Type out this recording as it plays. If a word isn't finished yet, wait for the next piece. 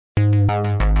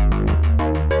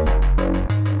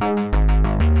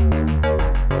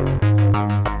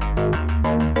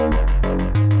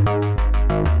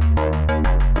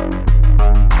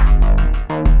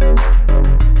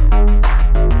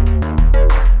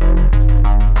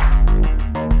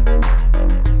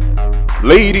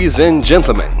Ladies and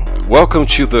gentlemen, welcome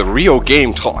to the Real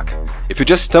Game Talk. If you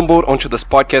just stumbled onto this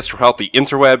podcast throughout the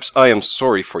interwebs, I am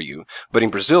sorry for you. But in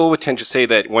Brazil, we tend to say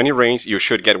that when it rains, you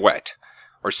should get wet.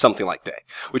 Or something like that.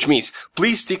 Which means,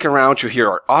 please stick around to hear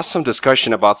our awesome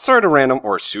discussion about sort of random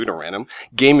or pseudo-random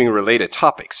gaming-related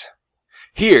topics.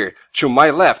 Here, to my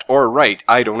left or right,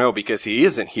 I don't know because he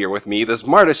isn't here with me, the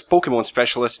smartest Pokemon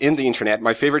specialist in the internet,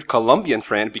 my favorite Colombian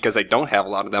friend because I don't have a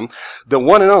lot of them, the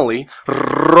one and only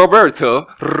Roberto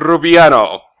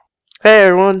Rubiano. Hey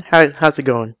everyone, how's it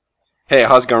going? Hey,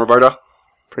 how's it going, Roberto?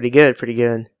 Pretty good, pretty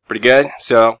good. Pretty good?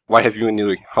 So, what have you been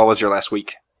doing? How was your last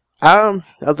week?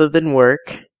 Other than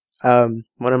work, one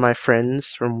of my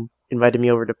friends invited me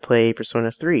over to play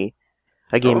Persona 3,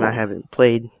 a game I haven't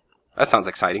played. That sounds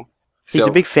exciting. He's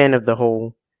a big fan of the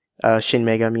whole Shin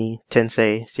Megami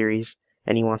Tensei series,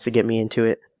 and he wants to get me into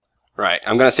it. Right.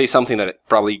 I'm going to say something that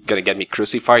probably going to get me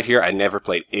crucified here. I never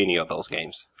played any of those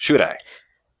games. Should I?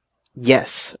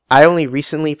 Yes. I only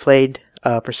recently played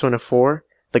Persona 4,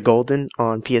 the Golden,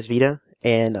 on PS Vita,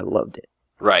 and I loved it.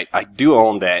 Right. I do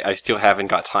own that. I still haven't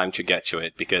got time to get to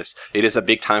it because it is a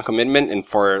big time commitment, and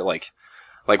for like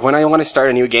when I want to start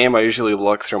a new game, I usually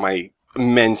look through my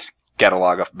immense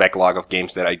backlog of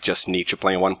games that I just need to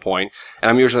play at one point, and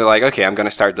I'm usually like, okay, I'm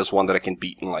gonna start this one that I can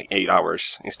beat in like 8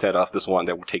 hours instead of this one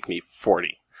that would take me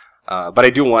 40. But I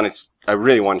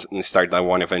really want to start that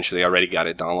one eventually. I already got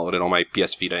it downloaded on my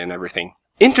PS Vita and everything.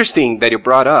 Interesting that you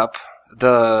brought up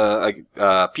the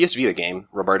PS Vita game,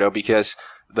 Roberto, because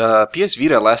the PS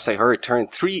Vita, last I heard,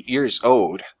 turned 3 years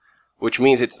old, which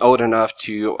means it's old enough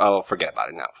to, forget about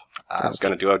it now. I was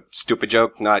gonna do a stupid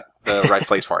joke, not the right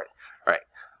place for it.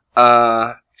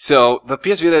 So the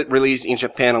PS Vita released in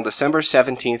Japan on December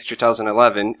 17th,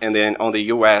 2011, and then on the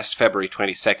US, February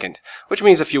 22nd, which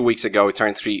means a few weeks ago it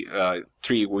turned 3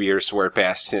 years were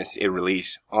passed since it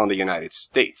released on the United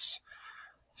States.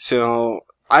 So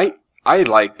I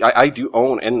do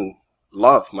own and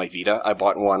love my Vita. I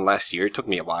bought one last year. It took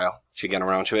me a while to get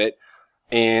around to it.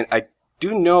 And I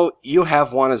do know you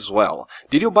have one as well.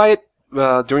 Did you buy it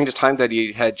during the time that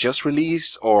it had just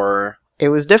released, or? It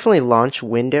was definitely launch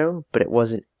window, but it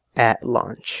wasn't at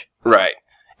launch. Right.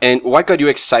 And what got you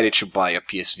excited to buy a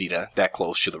PS Vita that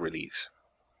close to the release?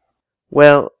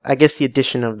 Well, I guess the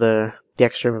addition of the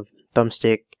extra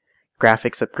thumbstick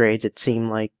graphics upgrades, it seemed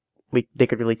like they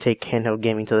could really take handheld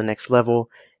gaming to the next level,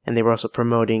 and they were also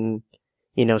promoting,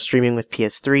 streaming with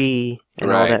PS3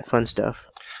 and all that fun stuff.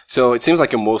 So it seems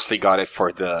like you mostly got it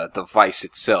for the device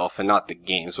itself and not the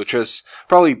games, which was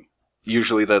probably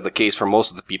usually the case for most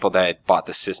of the people that bought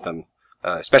the system,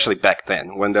 especially back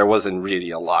then, when there wasn't really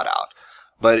a lot out.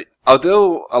 But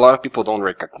although a lot of people don't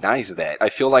recognize that, I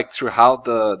feel like throughout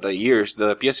the years,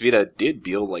 the PS Vita did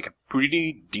build like a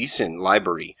pretty decent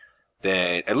library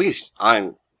that at least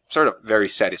I'm sort of very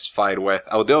satisfied with.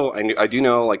 Although I do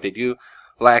know like they do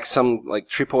lack some like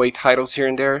AAA titles here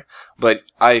and there, but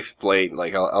I've played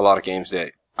like a lot of games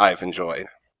that I've enjoyed.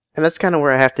 And that's kind of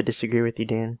where I have to disagree with you,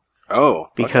 Dan. Oh,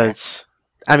 okay. Because,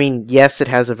 I mean, yes, it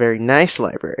has a very nice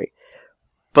library,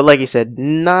 but like you said,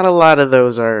 not a lot of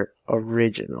those are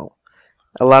original.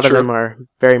 A lot of them are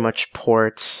very much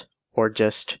ports or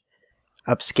just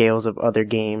upscales of other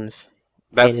games.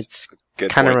 And it's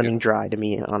kind of running dry to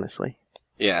me, honestly.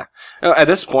 Yeah. At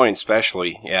this point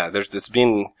especially, it's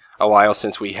been a while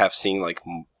since we have seen like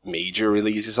major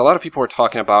releases. A lot of people were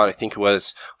talking about, I think it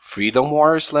was Freedom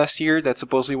Wars last year that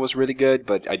supposedly was really good,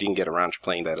 but I didn't get around to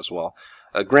playing that as well.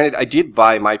 Granted, I did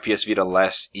buy my PS Vita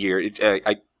last year. It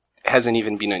hasn't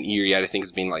even been an year yet. I think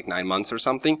it's been like 9 months or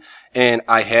something. And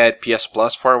I had PS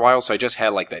Plus for a while, so I just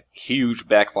had like that huge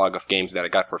backlog of games that I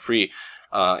got for free.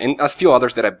 And a few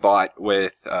others that I bought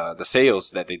with the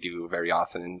sales that they do very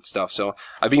often and stuff. So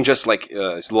I've been just like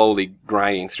slowly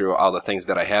grinding through all the things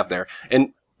that I have there.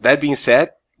 And that being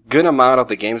said, good amount of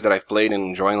the games that I've played and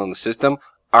enjoying on the system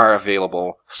are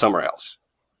available somewhere else.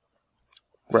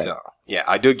 Right. So, yeah,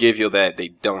 I do give you that they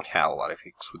don't have a lot of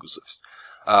exclusives.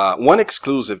 One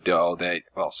exclusive, though,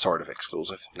 sort of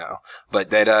exclusive now, but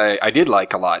that I did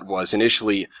like a lot was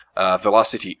initially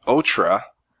Velocity Ultra,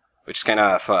 which is kind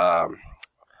of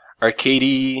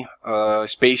arcadey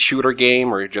space shooter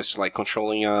game where you're just like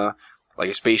controlling like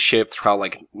a spaceship throughout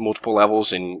like multiple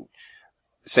levels, and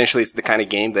essentially it's the kind of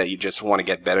game that you just want to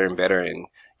get better and better and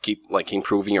keep like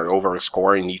improving your overall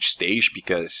score in each stage,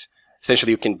 because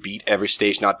essentially you can beat every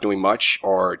stage not doing much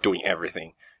or doing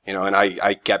everything. You know, and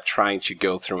I kept trying to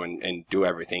go through and do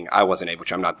everything. I wasn't able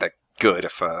to. I'm not that good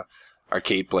of a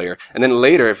arcade player. And then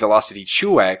later, Velocity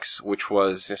 2X, which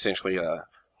was essentially a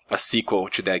sequel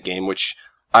to that game, which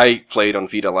I played on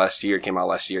Vita last year, came out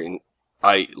last year, and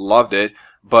I loved it.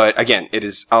 But again, it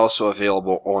is also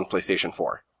available on PlayStation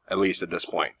 4, at least at this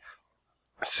point.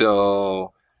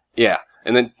 So, yeah.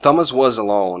 And then Thomas Was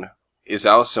Alone is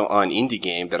also an indie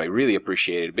game that I really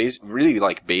appreciated. Really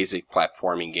like basic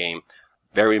platforming game.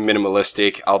 Very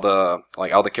minimalistic. All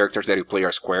the characters that you play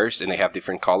are squares, and they have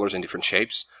different colors and different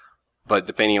shapes. But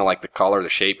depending on like the color, the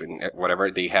shape, and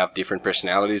whatever, they have different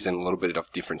personalities and a little bit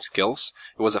of different skills.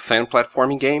 It was a fan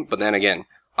platforming game, but then again,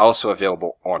 also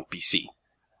available on PC.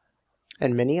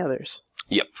 And many others.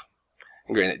 Yep.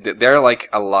 There are like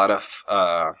a lot of...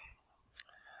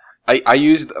 I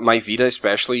used my Vita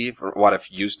especially for what I've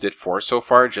used it for so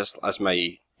far, just as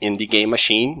my indie game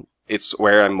machine. It's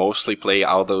where I mostly play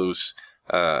all those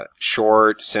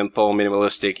short, simple,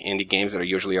 minimalistic indie games that are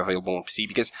usually available on PC,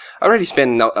 because I already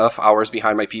spend enough hours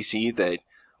behind my PC that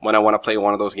when I want to play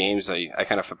one of those games, I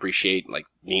kind of appreciate like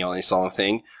being on its own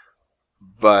thing.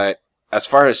 But as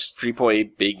far as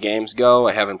AAA big games go,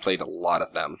 I haven't played a lot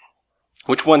of them.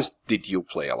 Which ones did you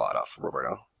play a lot of,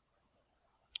 Roberto?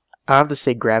 I have to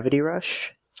say Gravity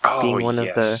Rush, being one of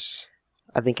yes.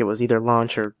 I think it was either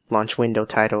launch or launch window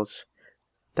titles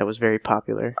that was very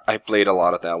popular. I played a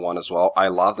lot of that one as well. I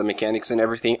love the mechanics and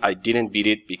everything. I didn't beat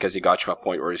it because it got to a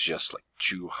point where it's just like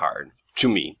too hard. To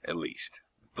me, at least.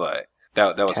 But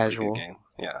that was Casual. a pretty good game.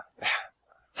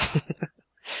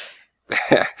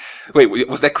 Yeah. Wait,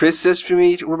 was that criticism for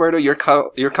me, Roberto? You're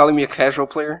calling me a casual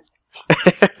player?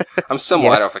 I'm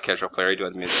somewhat Yes. of a casual player, I do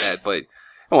admit that. But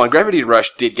Gravity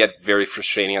Rush did get very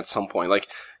frustrating at some point. Like,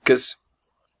 because...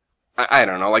 I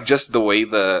don't know, like just the way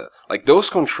those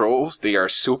controls, they are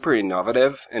super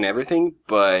innovative and everything,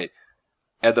 but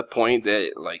at the point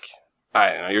that, like,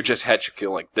 I don't know, you just had to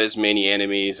kill like this many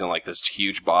enemies and like this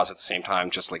huge boss at the same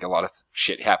time, just like a lot of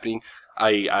shit happening,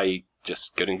 I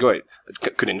just couldn't do it.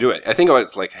 I think I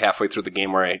was like halfway through the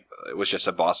game where it was just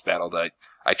a boss battle that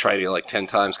I tried it like 10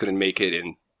 times, couldn't make it,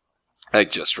 and I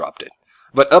just dropped it.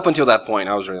 But up until that point,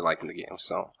 I was really liking the game,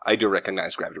 so I do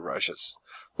recognize Gravity Rush as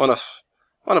one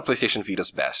of PlayStation Vita's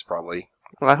best, probably.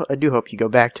 Well, I do hope you go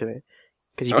back to it,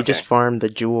 because you can just farm the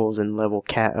jewels and level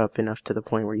Cat up enough to the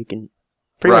point where you can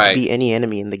pretty much beat any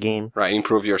enemy in the game. Right,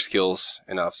 improve your skills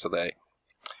enough so that...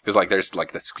 Because like there's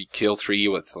like the kill tree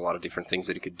with a lot of different things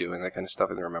that you could do and that kind of stuff,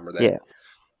 and I remember that. Yeah.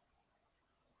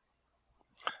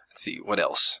 Let's see, what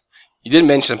else? You did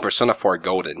mention Persona 4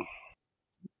 Golden.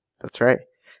 That's right.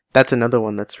 That's another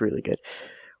one that's really good.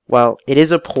 While it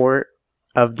is a port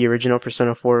of the original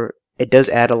Persona 4, it does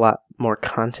add a lot more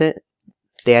content.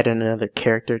 They added another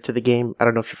character to the game. I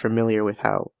don't know if you're familiar with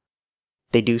how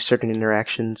they do certain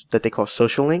interactions that they call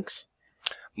social links.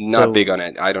 Not big on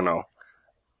it. I don't know.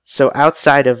 So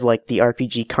outside of like the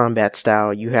RPG combat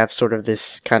style, you have sort of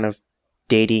this kind of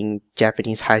dating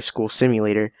Japanese high school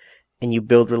simulator, and you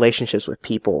build relationships with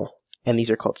people, and these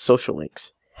are called social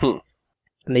links. And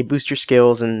they boost your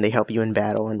skills, and they help you in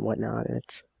battle and whatnot, and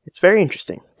it's very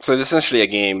interesting. So it's essentially a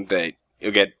game that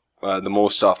you get the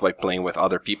most off by playing with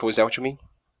other people. Is that what you mean?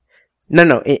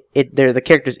 No. They're the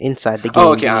characters inside the game.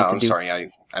 Oh, okay. I'm sorry. I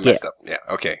messed up. Yeah.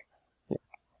 Okay. Yeah.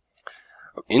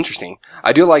 Interesting.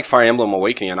 I do like Fire Emblem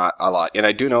Awakening a lot, and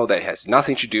I do know that it has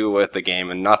nothing to do with the game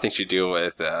and nothing to do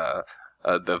with the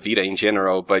Vita in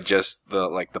general, but just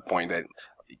the point that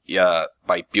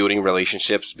by building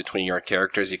relationships between your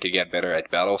characters, you could get better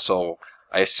at battle. So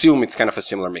I assume it's kind of a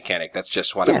similar mechanic. That's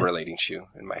just what I'm relating to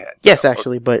in my head. Yes,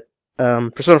 actually, but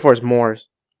Persona 4 is more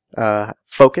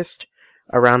focused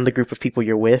around the group of people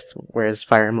you're with, whereas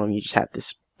Fire Emblem, you just have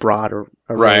this broad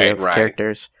array of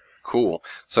characters. Cool.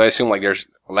 So I assume like there's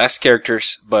less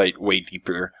characters, but way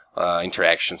deeper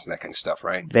interactions and that kind of stuff,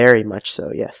 right? Very much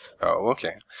so, yes. Oh,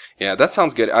 okay. Yeah, that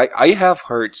sounds good. I have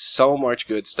heard so much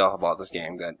good stuff about this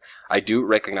game that I do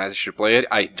recognize I should play it.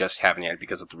 I just haven't yet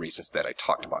because of the reasons that I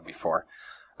talked about before.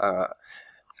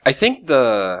 I think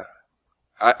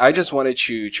I just wanted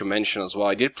to mention as well,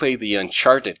 I did play the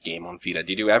Uncharted game on Vita.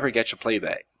 Did you ever get to play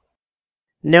that?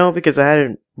 No, because I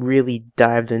hadn't really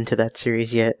dived into that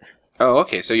series yet. Oh,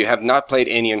 okay. So you have not played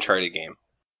any Uncharted game?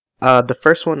 The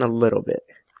first one a little bit.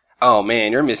 Oh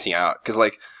man, you're missing out. Because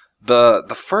like the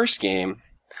first game,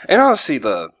 and honestly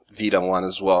the Vita one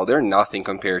as well, they're nothing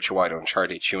compared to what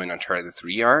Uncharted 2 and Uncharted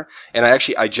 3 are. And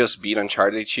I just beat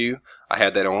Uncharted 2. I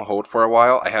had that on hold for a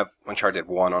while. I have Uncharted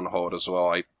 1 on hold as well.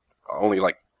 I only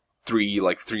like three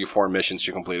or four missions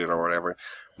to complete it or whatever.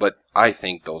 But I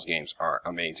think those games are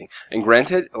amazing. And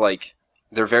granted, like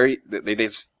they're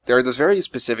they're this very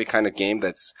specific kind of game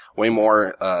that's way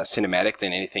more cinematic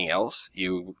than anything else.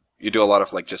 You do a lot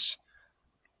of like just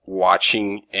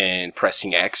watching and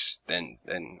pressing X than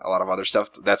a lot of other stuff.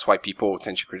 That's why people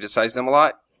tend to criticize them a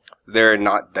lot. They're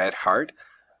not that hard,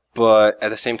 but at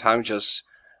the same time, just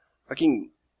fucking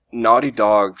Naughty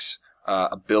Dog's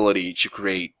ability to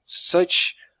create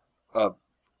such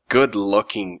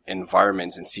good-looking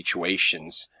environments and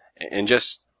situations, and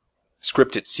just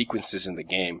scripted sequences in the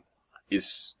game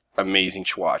is amazing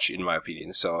to watch, in my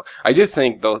opinion. So I do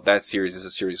think that series is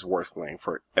a series worth playing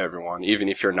for everyone, even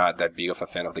if you're not that big of a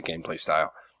fan of the gameplay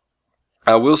style.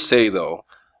 I will say, though,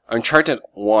 Uncharted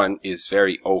 1 is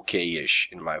very okay-ish,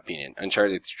 in my opinion.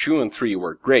 Uncharted 2 and 3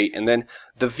 were great, and then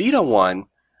the Vita one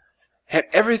had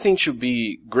everything to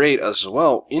be great as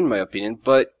well, in my opinion,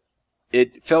 but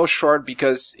it fell short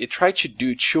because it tried to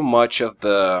do too much of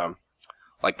the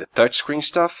touchscreen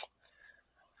stuff.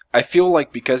 I feel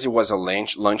like because it was a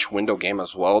launch window game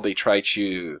as well, they tried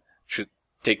to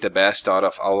take the best out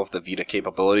of all of the Vita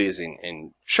capabilities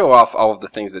and show off all of the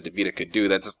things that the Vita could do.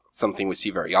 That's something we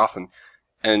see very often.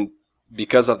 And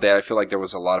because of that, I feel like there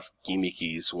was a lot of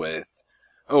gimmickies with,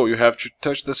 oh, you have to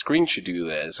touch the screen to do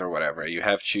this or whatever. You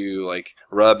have to like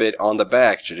rub it on the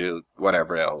back to do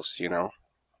whatever else, you know?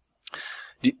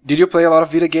 Did you play a lot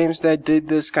of Vita games that did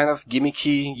this kind of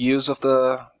gimmicky use of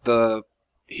the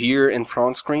here and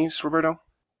front screens, Roberto?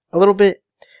 A little bit.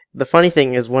 The funny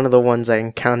thing is, one of the ones I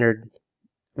encountered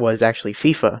was actually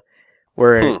FIFA,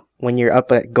 where when you're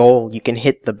up at goal, you can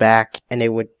hit the back and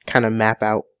it would kind of map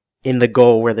out in the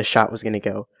goal where the shot was going to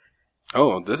go.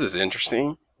 Oh, this is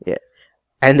interesting. Yeah.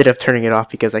 I ended up turning it off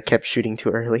because I kept shooting too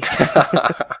early.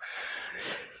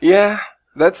 Yeah,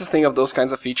 that's the thing of those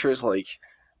kinds of features. Like,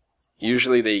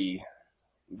 usually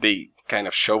they kind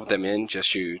of shove them in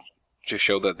just to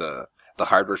show that the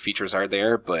hardware features are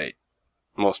there, but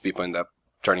most people end up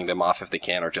turning them off if they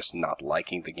can, or just not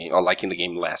liking the game, or liking the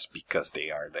game less because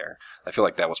they are there. I feel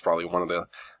like that was probably one of the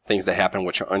things that happened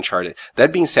with Uncharted.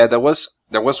 That being said, there was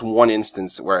one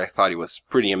instance where I thought it was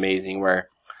pretty amazing, where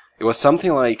it was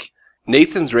something like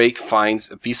Nathan Drake finds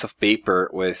a piece of paper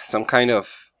with some kind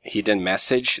of hidden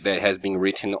message that has been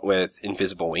written with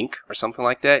invisible ink or something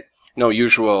like that. No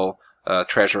usual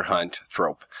treasure hunt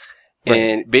trope. Right.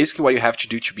 And basically what you have to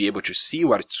do to be able to see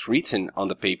what's written on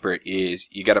the paper is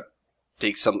you gotta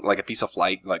take a piece of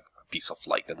light,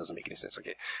 that doesn't make any sense,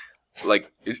 okay? Like,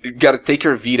 you gotta take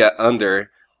your Vita under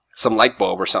some light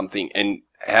bulb or something and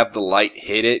have the light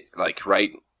hit it, like,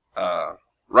 right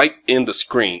in the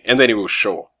screen, and then it will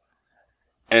show.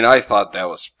 And I thought that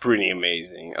was pretty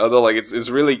amazing. Although, like,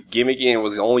 it's really gimmicky and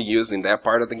was only used in that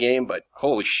part of the game, but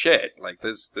holy shit, like,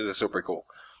 this is super cool.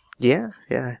 Yeah.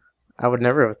 I would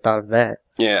never have thought of that.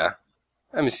 Yeah.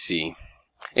 Let me see.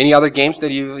 Any other games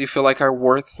that you feel like are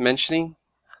worth mentioning?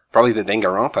 Probably the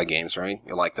Danganronpa games, right?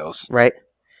 You like those. Right.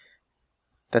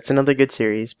 That's another good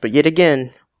series. But yet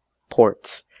again,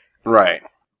 ports. Right.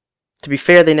 To be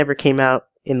fair, they never came out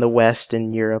in the West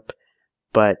and Europe,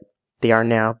 but they are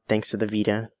now, thanks to the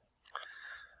Vita.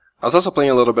 I was also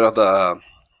playing a little bit of the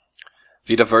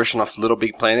Vita version of Little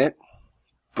Big Planet,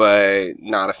 but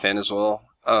not a fan as well.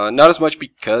 Not as much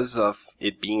because of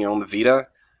it being on the Vita.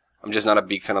 I'm just not a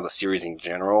big fan of the series in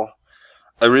general.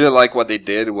 I really like what they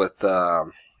did with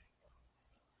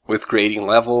creating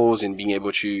levels and being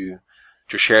able to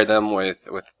share them with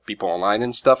people online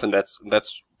and stuff, and that's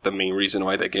the main reason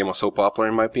why that game was so popular,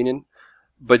 in my opinion.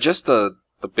 But just the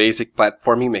basic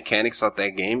platforming mechanics of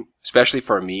that game, especially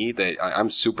for me, that I'm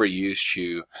super used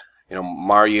to,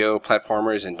 Mario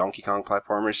platformers and Donkey Kong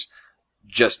platformers,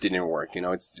 just didn't work.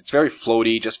 It's very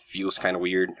floaty, just feels kind of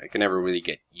weird. I can never really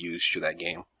get used to that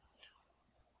game.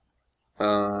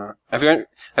 Have you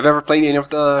ever played any of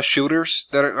the shooters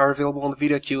that are available on the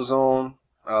Vita? Killzone,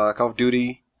 Call of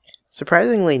Duty?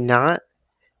 Surprisingly not.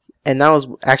 And that was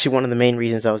actually one of the main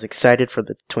reasons I was excited for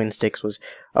the twin sticks was,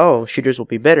 shooters will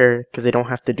be better because they don't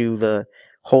have to do the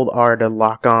hold R to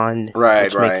lock on,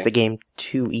 which makes the game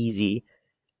too easy.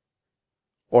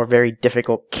 Or very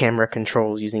difficult camera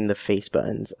controls using the face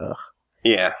buttons. Ugh.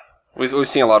 Yeah. We've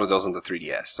seen a lot of those on the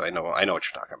 3DS, so I know what you're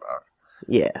talking about.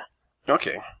 Yeah.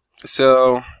 Okay.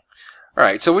 So,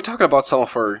 alright, so we're talking about some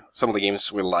of the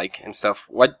games we like and stuff.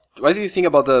 What do you think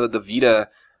about the Vita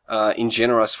in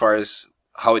general as far as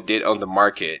how it did on the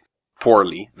market?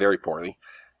 Poorly, very poorly.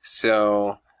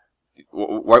 So,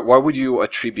 why would you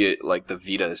attribute like the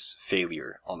Vita's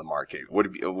failure on the market?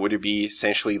 Would it be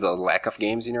essentially the lack of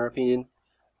games, in your opinion?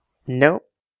 No.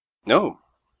 No.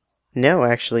 No,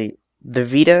 actually, the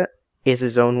Vita is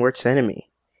his own worst enemy.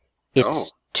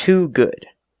 It's too good.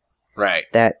 Right.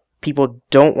 That people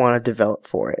don't want to develop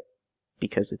for it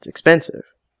because it's expensive.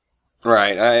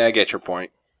 Right. I get your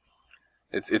point.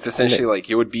 It's essentially like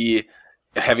you would be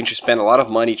having to spend a lot of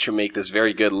money to make this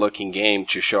very good looking game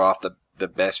to show off the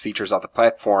best features of the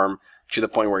platform to the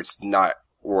point where it's not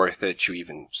worth it to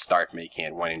even start making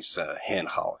it when it's a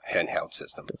handheld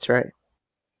system. That's right.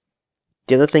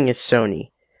 The other thing is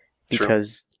Sony,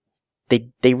 because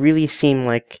they really seem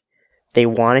like they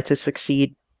wanted to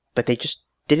succeed, but they just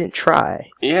didn't try.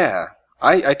 Yeah,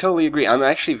 I totally agree. I'm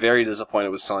actually very disappointed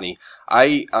with Sony.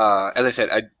 As I said,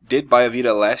 I did buy a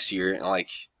Vita last year in like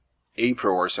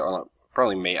April or so,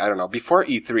 probably May, I don't know, before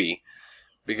E3,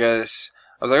 because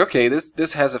I was like, okay,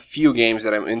 this has a few games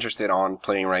that I'm interested on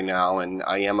playing right now, and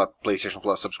I am a PlayStation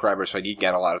Plus subscriber, so I did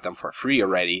get a lot of them for free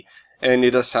already, and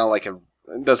it does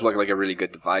look like a really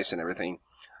good device and everything.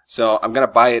 So I'm gonna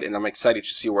buy it, and I'm excited to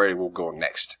see where it will go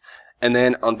next. And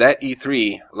then on that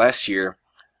E3 last year,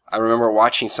 I remember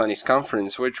watching Sony's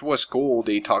conference, which was cool.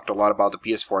 They talked a lot about the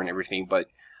PS4 and everything, but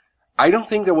I don't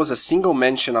think there was a single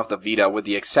mention of the Vita, with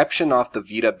the exception of the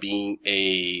Vita being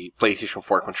a PlayStation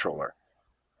 4 controller.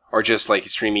 Or just like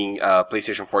streaming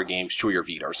PlayStation 4 games to your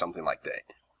Vita or something like that.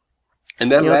 And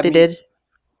that you know what they did?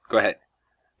 Go ahead.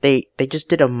 They just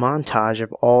did a montage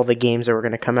of all the games that were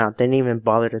going to come out. They didn't even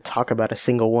bother to talk about a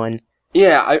single one.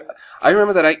 Yeah, I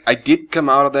remember that I did come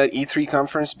out of that E3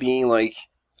 conference being like,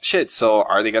 shit, so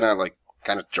are they gonna like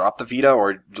kind of drop the Vita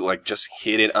or like just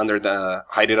hide it under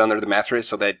the mattress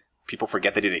so that people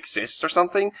forget that it exists or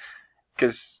something?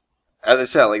 Because as I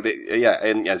said, like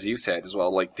and as you said as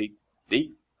well, like they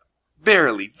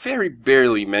very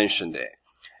barely mentioned it.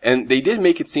 And they did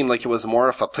make it seem like it was more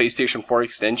of a PlayStation 4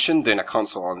 extension than a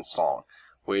console on its own,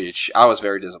 which I was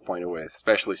very disappointed with,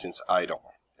 especially since I don't,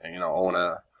 own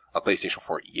a PlayStation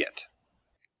 4 yet.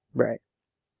 Right.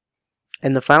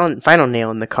 And the final nail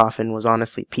in the coffin was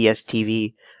honestly PS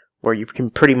TV, where you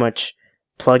can pretty much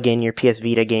plug in your PS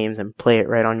Vita games and play it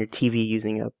right on your TV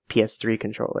using a PS3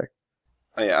 controller.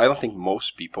 I don't think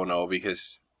most people know,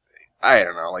 because I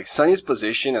don't know, like Sony's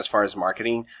position as far as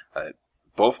marketing,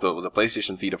 both the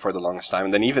PlayStation Vita for the longest time,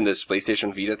 and then even this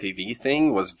PlayStation Vita TV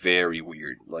thing was very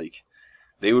weird. Like,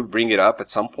 they would bring it up at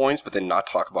some points, but then not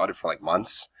talk about it for like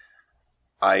months.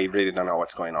 I really don't know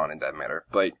what's going on in that matter.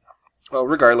 But, well,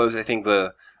 regardless, I think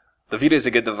the Vita is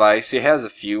a good device. It has a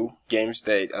few games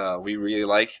that we really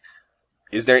like.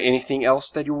 Is there anything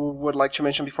else that you would like to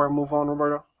mention before I move on,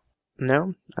 Roberto?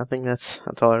 No, I think that's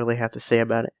all I really have to say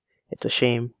about it. It's a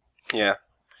shame. Yeah,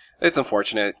 it's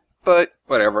unfortunate, but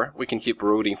whatever. We can keep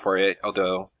rooting for it,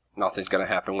 although nothing's gonna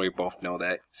happen. We both know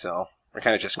that, so we're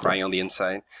kind of just crying on the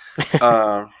inside.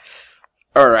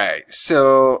 Alright,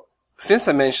 so since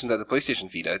I mentioned that the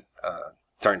PlayStation Vita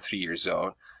turned 3 years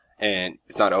old, and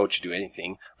it's not old to do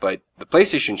anything, but the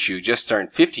PlayStation 2 just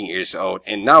turned 15 years old,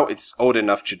 and now it's old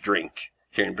enough to drink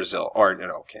here in Brazil. Or, no,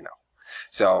 okay, no.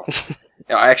 So,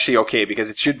 actually okay, because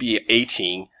it should be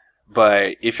 18,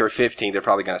 but if you're 15, they're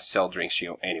probably going to sell drinks to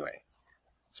you anyway.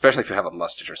 Especially if you have a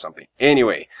mustache or something.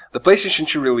 Anyway, the PlayStation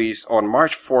 2 released on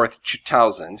March 4th,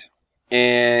 2000,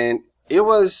 and it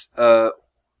was the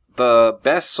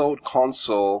best sold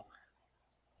console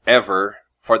ever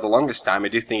for the longest time. I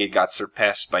do think it got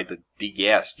surpassed by the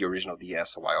DS, the original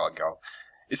DS, a while ago.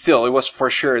 Still, it was for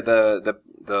sure the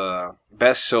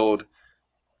best sold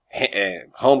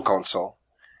home console.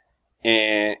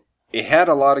 And it had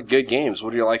a lot of good games.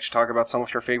 Would you like to talk about some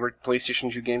of your favorite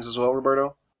PlayStation 2 games as well,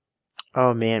 Roberto?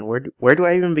 Oh man, where do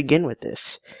I even begin with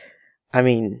this? I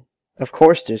mean, of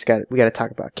course, we got to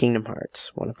talk about Kingdom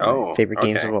Hearts, one of my favorite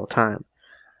games of all time.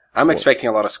 I'm expecting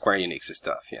a lot of Square Enix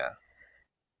stuff. Yeah.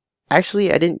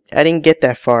 Actually, I didn't get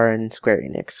that far in Square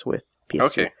Enix with PS2.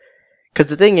 Okay. Because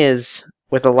the thing is,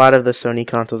 with a lot of the Sony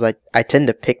consoles, I tend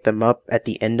to pick them up at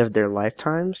the end of their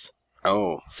lifetimes.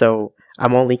 Oh. So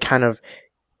I'm only kind of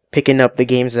picking up the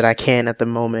games that I can at the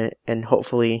moment, and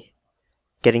hopefully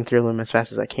getting through them as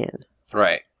fast as I can.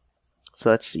 Right. So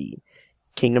let's see.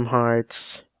 Kingdom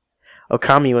Hearts.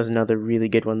 Okami was another really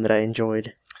good one that I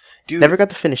enjoyed. Dude, never got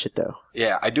to finish it though.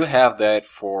 Yeah, I do have that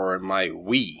for my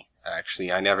Wii,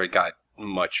 actually. I never got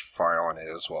much far on it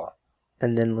as well.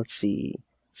 And then let's see.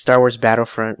 Star Wars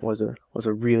Battlefront was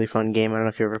a really fun game. I don't know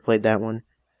if you ever played that one.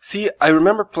 See, I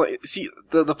remember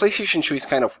the PlayStation 2 is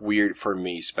kind of weird for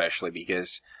me, especially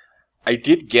because I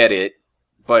did get it,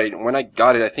 but when I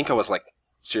got it, I think I was like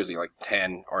seriously like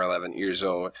 10 or 11 years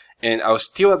old, and I was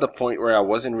still at the point where I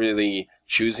wasn't really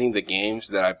choosing the games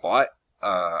that I bought.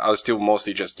 I was still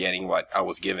mostly just getting what I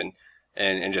was given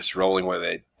and just rolling with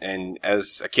it. And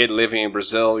as a kid living in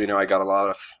Brazil, I got a lot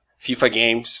of FIFA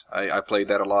games. I played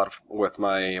that a lot with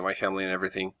my family and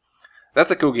everything.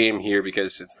 That's a cool game here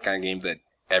because it's the kind of game that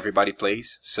everybody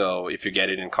plays. So if you get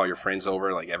it and call your friends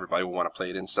over, like everybody will want to play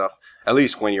it and stuff. At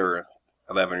least when you're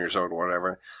 11 years old or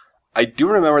whatever. I do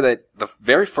remember that the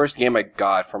very first game I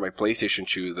got for my PlayStation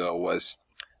 2 though was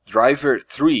Driver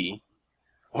 3,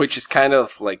 which is kind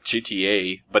of like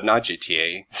GTA, but not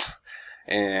GTA.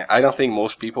 And I don't think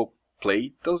most people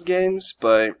played those games,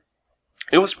 but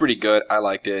it was pretty good. I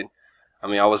liked it. I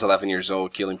mean, I was 11 years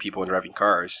old killing people and driving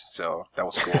cars, so that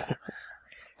was cool.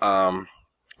 Let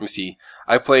me see.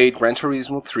 I played Gran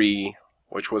Turismo 3,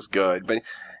 which was good. But,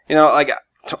 you know, like,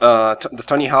 the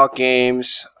Tony Hawk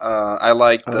games, I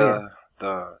like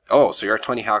Oh, so you're a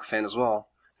Tony Hawk fan as well.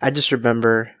 I just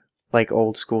remember, like,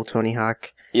 old school Tony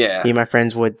Hawk. Yeah. Me and my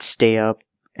friends would stay up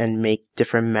and make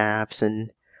different maps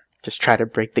and just try to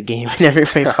break the game in every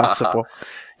way possible.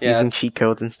 Yeah. Using cheat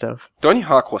codes and stuff. Tony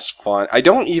Hawk was fun. I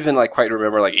don't even like quite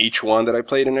remember like each one that I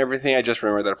played and everything. I just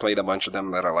remember that I played a bunch of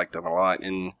them, that I liked them a lot,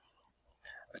 and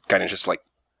kind of just like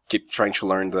keep trying to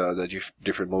learn the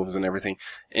different moves and everything.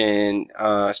 And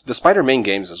the Spider-Man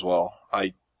games as well.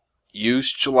 I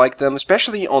used to like them,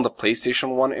 especially on the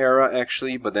PlayStation 1 era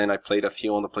actually, but then I played a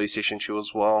few on the PlayStation 2 as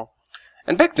well.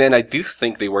 And back then I do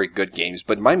think they were good games,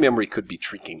 but my memory could be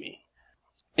tricking me.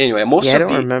 Anyway, I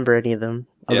don't remember any of them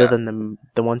other than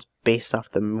the ones based off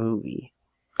the movie.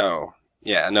 Oh,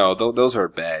 yeah, no, those are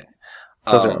bad.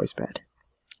 Those are always bad.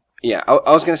 Yeah,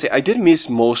 I was gonna say, I did miss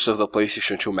most of the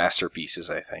PlayStation 2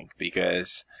 masterpieces, I think,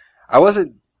 because I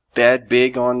wasn't that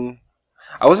big on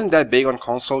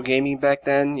console gaming back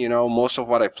then. You know, most of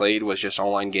what I played was just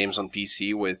online games on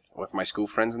PC with my school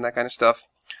friends and that kind of stuff.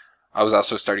 I was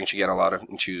also starting to get a lot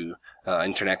into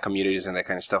internet communities and that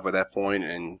kind of stuff by that point,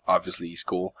 and obviously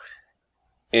school.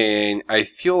 And I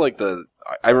feel like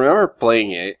I remember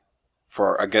playing it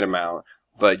for a good amount,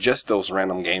 but just those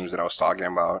random games that I was talking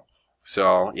about.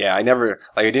 So, yeah,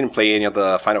 I didn't play any of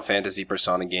the Final Fantasy,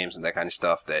 Persona games and that kind of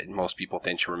stuff that most people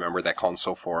tend to remember that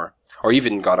console for, or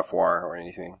even God of War or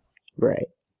anything. Right.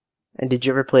 And did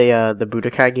you ever play the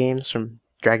Budokai games from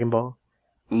Dragon Ball?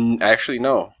 Actually,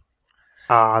 no.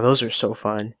 Those are so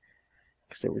fun.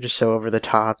 Because they were just so over the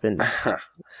top, and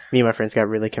me and my friends got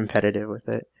really competitive with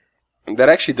it. That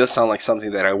actually does sound like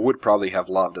something that I would probably have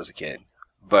loved as a kid.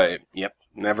 But, yep,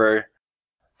 never.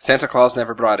 Santa Claus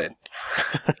never brought it.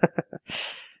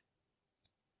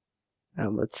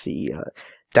 Let's see.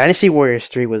 Dynasty Warriors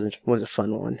 3 was a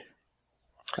fun one.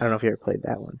 I don't know if you ever played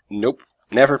that one. Nope.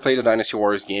 Never played a Dynasty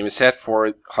Warriors game except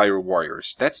for Hyrule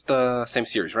Warriors. That's the same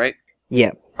series, right?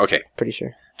 Yeah. Okay. Pretty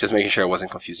sure. Just making sure I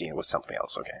wasn't confusing it with something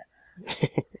else. Okay.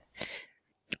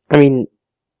 I mean,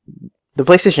 the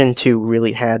PlayStation 2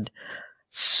 really had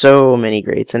so many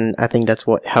greats, and I think that's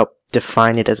what helped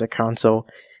define it as a console.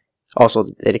 Also,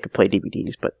 that it could play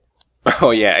DVDs, but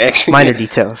oh yeah, actually minor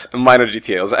details. Minor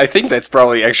details. I think that's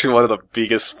probably actually one of the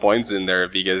biggest points in there,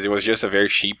 because it was just a very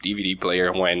cheap DVD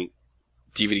player when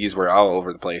DVDs were all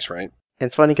over the place, right? And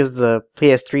it's funny because the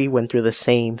PS3 went through the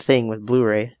same thing with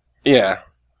Blu-ray. Yeah.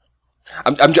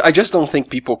 I just don't think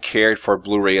people cared for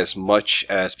Blu-ray as much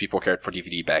as people cared for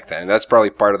DVD back then. And that's probably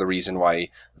part of the reason why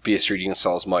the PS3 didn't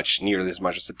sell nearly as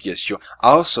much as the PS2.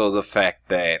 Also, the fact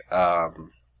that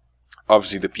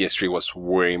obviously the PS3 was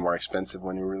way more expensive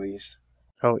when it released.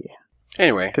 Oh yeah.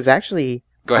 Anyway, because actually,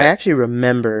 I actually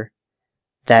remember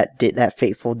that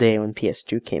fateful day when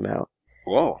PS2 came out.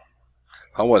 Whoa,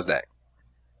 how was that?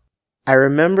 I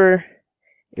remember.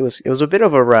 It was a bit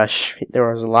of a rush. There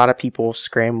was a lot of people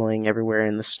scrambling everywhere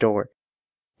in the store.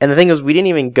 And the thing is, we didn't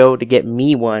even go to get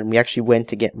me one. We actually went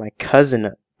to get my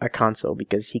cousin a console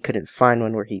because he couldn't find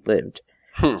one where he lived.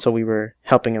 So we were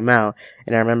helping him out.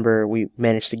 And I remember we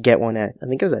managed to get one I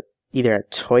think it was either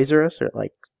at Toys R Us or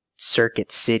like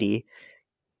Circuit City.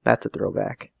 That's a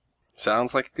throwback.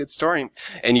 Sounds like a good story.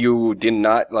 And you did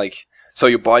not so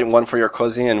you bought one for your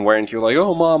cousin, and weren't you like,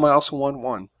 oh mom, I also want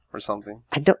one? Or something.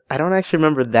 I don't actually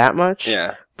remember that much.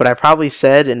 Yeah. But I probably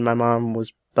said, and my mom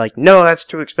was like, "No, that's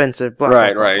too expensive." Blah,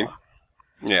 right, blah, right. Blah.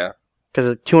 Yeah.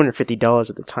 Because $250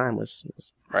 at the time was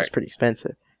pretty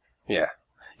expensive. Yeah.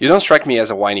 You don't strike me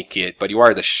as a whiny kid, but you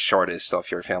are the shortest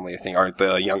of your family, I think, or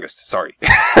the youngest. Sorry,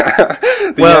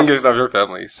 youngest of your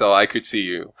family. So I could see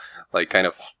you, kind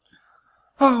of.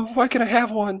 Oh, why can't I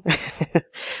have one?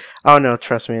 Oh no,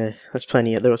 trust me. There was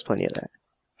plenty of that.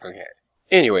 Okay.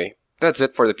 Anyway. That's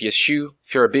it for the PS2.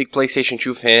 If you're a big PlayStation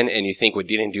 2 fan and you think we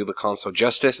didn't do the console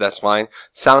justice, that's fine.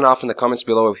 Sound off in the comments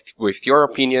below with your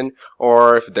opinion,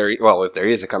 or if there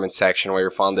is a comment section where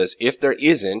you found this. If there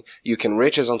isn't, you can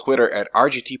reach us on Twitter at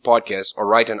RGT Podcast or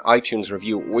write an iTunes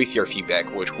review with your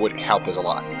feedback, which would help us a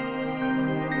lot.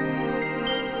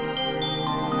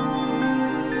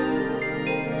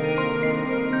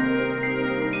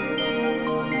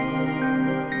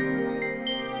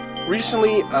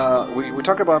 recently, we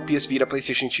talked about PS Vita,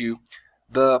 PlayStation 2,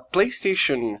 the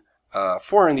PlayStation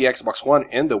 4 and the Xbox One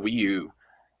and the Wii U.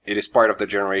 It is part of the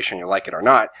generation, you like it or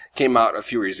not, came out a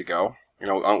few years ago.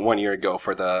 1 year ago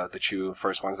for the two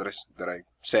first ones that I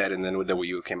said, and then the Wii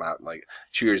U came out like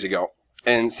 2 years ago.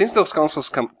 And since those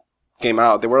consoles came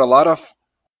out, there were a lot of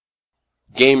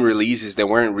game releases that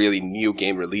weren't really new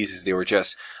game releases. They were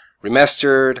just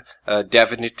remastered,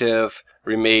 definitive,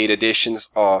 remade editions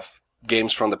of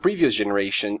games from the previous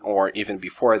generation or even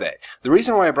before that. The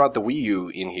reason why I brought the Wii U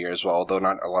in here as well, though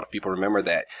not a lot of people remember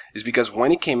that, is because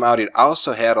when it came out, it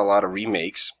also had a lot of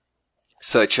remakes,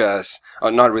 such as,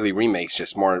 not really remakes,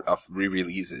 just more of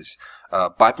re-releases.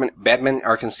 Batman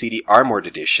Arkham City Armored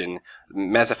Edition,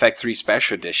 Mass Effect 3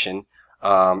 Special Edition,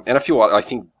 and a few other, I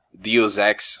think Deus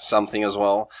Ex something as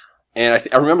well. And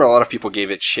I remember a lot of people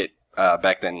gave it shit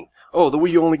back then. Oh, the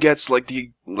Wii U only gets like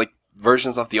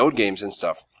versions of the old games and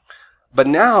stuff. But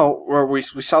now, where we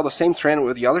saw the same trend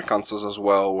with the other consoles as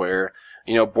well, where,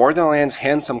 Borderlands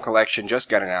Handsome Collection just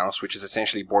got announced, which is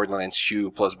essentially Borderlands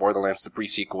 2 plus Borderlands the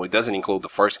pre-sequel. It doesn't include the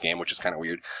first game, which is kind of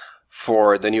weird,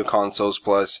 for the new consoles,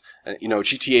 plus,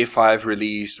 GTA 5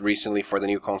 released recently for the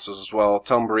new consoles as well.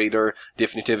 Tomb Raider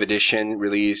Definitive Edition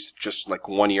released just like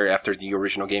 1 year after the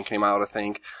original game came out, I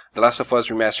think. The Last of Us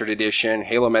Remastered Edition,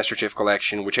 Halo Master Chief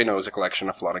Collection, which I know is a collection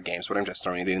of a lot of games, but I'm just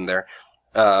throwing it in there.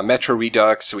 Metro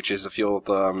Redux, which is a few of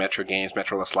the Metro games,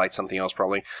 Metro Last Light, something else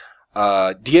probably.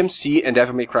 DMC and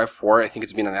Devil May Cry 4, I think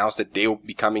it's been announced that they will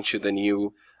be coming to the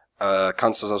new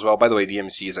consoles as well. By the way,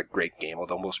 DMC is a great game,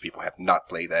 although most people have not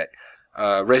played that.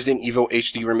 Resident Evil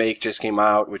HD Remake just came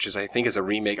out, which I think is a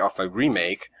remake of a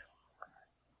remake.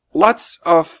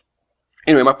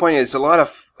 Anyway, my point is a lot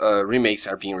of remakes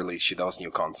are being released to those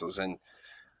new consoles, and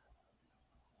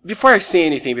before I say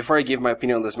anything, before I give my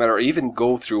opinion on this matter, or even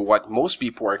go through what most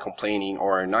people are complaining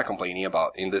or not complaining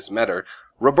about in this matter,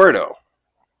 Roberto,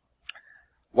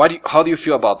 how do you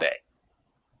feel about that?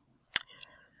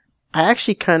 I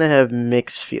actually kind of have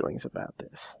mixed feelings about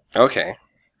this. Okay.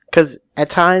 Because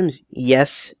at times,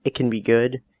 yes, it can be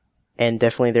good, and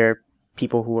definitely there are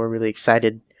people who are really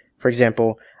excited. For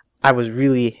example, I was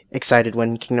really excited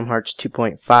when Kingdom Hearts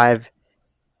 2.5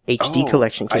 HD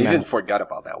collection came out. I even forgot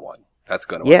about that one. That's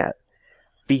good. Yeah.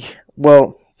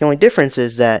 Well, the only difference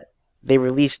is that they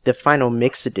released the final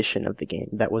mix edition of the game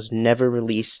that was never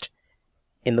released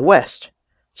in the West.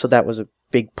 So that was a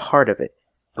big part of it.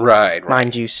 Right.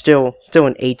 Mind you, still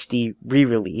an HD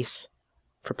re-release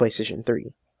for PlayStation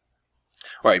 3.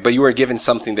 Right, but you were given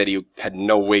something that you had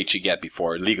no way to get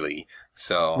before legally.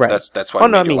 So that's why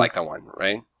you like that one,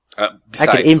 right? I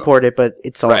could import it, but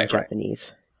it's all in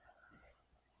Japanese.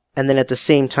 Right. And then at the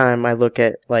same time, I look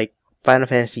at like Final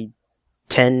Fantasy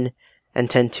X and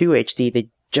X-2 HD. They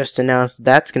just announced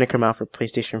that's going to come out for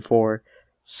PlayStation 4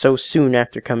 so soon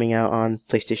after coming out on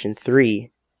PlayStation 3.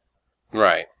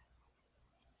 Right.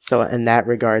 So in that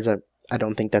regards, I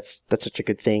don't think that's such a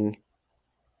good thing.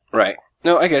 Right.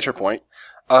 No, I get your point.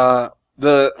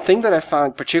 The thing that I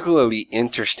found particularly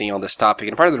interesting on this topic,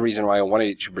 and part of the reason why I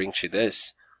wanted to bring to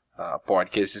this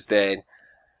podcast, is that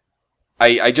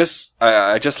I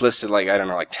just listed like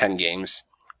 10 games.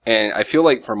 And I feel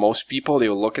like for most people, they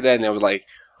will look at that and they will like,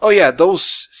 oh yeah,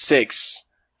 those 6,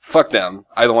 fuck them.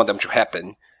 I don't want them to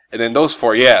happen. And then those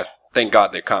 4, yeah, thank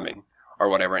God they're coming. Or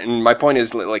whatever. And my point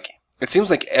is, like, it seems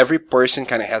like every person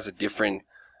kind of has a different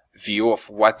view of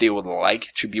what they would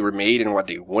like to be remade and what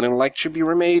they wouldn't like to be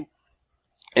remade.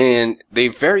 And there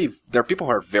are people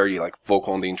who are very, like,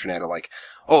 vocal on the internet, are like,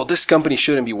 oh, this company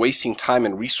shouldn't be wasting time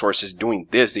and resources doing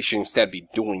this. They should instead be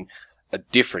doing a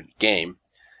different game.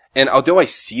 And although I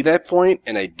see that point,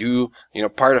 and I do,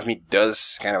 part of me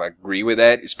does kind of agree with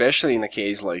that, especially in the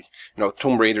case like,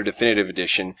 Tomb Raider Definitive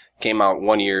Edition came out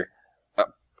 1 year,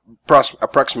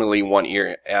 approximately 1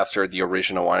 year after the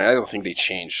original one. I don't think they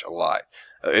changed a lot.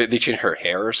 They changed her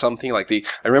hair or something. I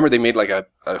remember they made like a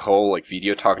whole like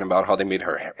video talking about how they made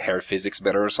her hair physics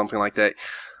better or something like that.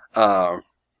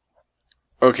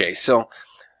 Okay, so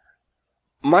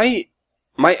my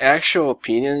actual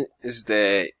opinion is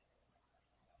that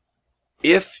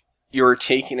if you're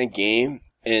taking a game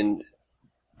and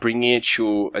bringing it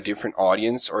to a different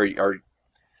audience, or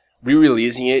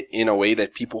re-releasing it in a way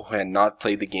that people who had not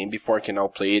played the game before can now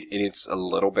play it and it's a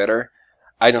little better,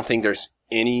 I don't think there's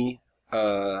any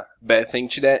bad thing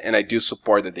to that, and I do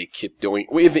support that they keep doing,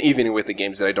 even with the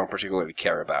games that I don't particularly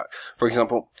care about. For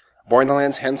example,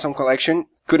 Borderlands Handsome Collection,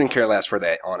 couldn't care less for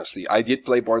that, honestly. I did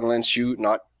play Borderlands 2,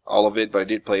 not all of it, but I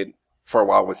did play it for a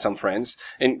while with some friends,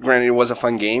 and granted it was a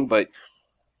fun game, but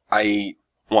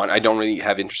one, I don't really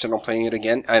have interest on playing it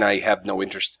again, and I have no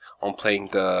interest on playing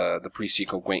the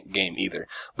pre-sequel game either.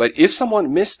 But if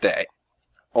someone missed that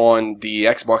on the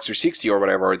Xbox 360 or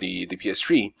whatever, or the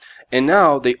PS3, and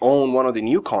now they own one of the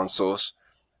new consoles,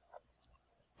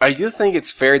 I do think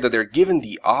it's fair that they're given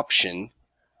the option.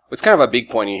 It's kind of a big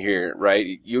point in here,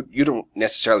 right? You don't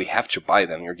necessarily have to buy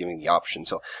them. You're giving the option.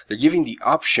 So they're giving the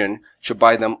option to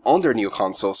buy them on their new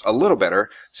consoles a little better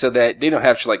so that they don't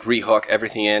have to like rehook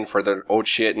everything in for their old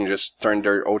shit and just turn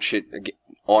their old shit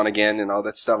on again and all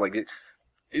that stuff. Like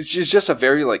it's just a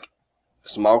very like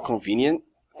small convenient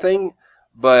thing,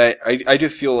 but I do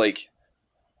feel like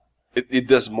it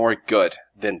does more good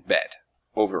than bad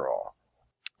overall.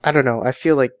 I don't know. I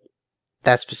feel like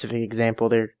that specific example,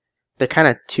 they're kind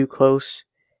of too close,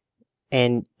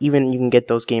 and even you can get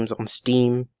those games on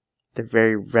Steam. They're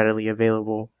very readily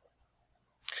available.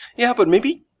 Yeah, but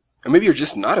maybe you're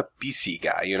just not a PC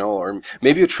guy, you know, or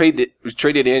maybe you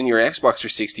traded in your Xbox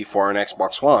 360 for an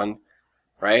Xbox One,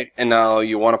 right? And now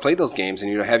you want to play those games,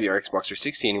 and you don't have your Xbox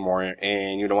 360 anymore,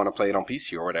 and you don't want to play it on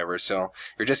PC or whatever. So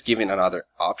you're just giving another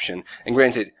option. And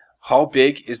granted, how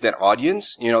big is that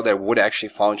audience, you know, that would actually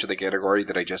fall into the category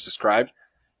that I just described?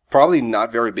 Probably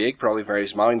not very big, probably very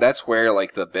small, and that's where,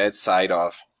 like, the bad side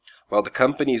of, well, the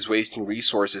company is wasting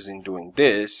resources in doing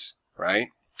this, right?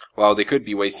 Well, they could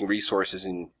be wasting resources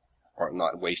in, or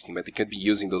not wasting, but they could be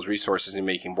using those resources in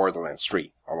making Borderlands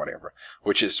 3, or whatever,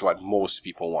 which is what most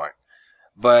people want.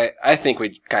 But I think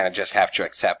we kind of just have to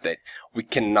accept that we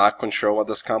cannot control what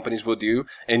those companies will do,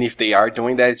 and if they are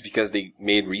doing that, it's because they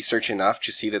made research enough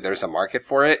to see that there's a market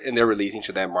for it, and they're releasing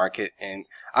to that market, and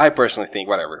I personally think,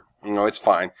 whatever, you know, it's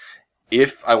fine.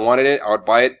 If I wanted it, I would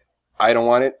buy it. I don't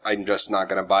want it, I'm just not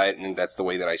gonna buy it, and that's the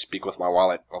way that I speak with my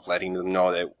wallet, of letting them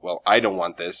know that, well, I don't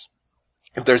want this.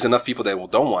 If there's enough people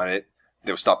that don't want it,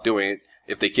 they'll stop doing it.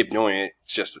 If they keep doing it,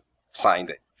 it's just a sign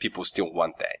that people still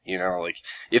want that, you know, like,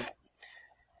 if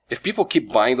people keep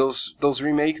buying those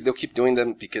remakes, they'll keep doing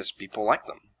them because people like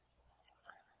them.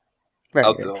 Right.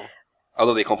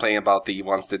 Although they complain about the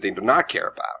ones that they do not care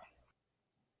about.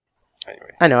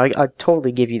 Anyway. I know, I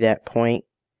totally give you that point.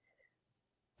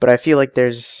 But I feel like there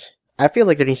needs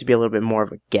to be a little bit more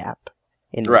of a gap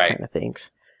in these kind of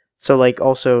things. So like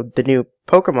also the new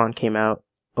Pokemon came out,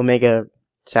 Omega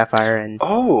Sapphire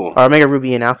or Omega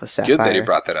Ruby and Alpha Sapphire. Good that you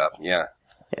brought that up, yeah.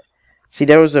 See,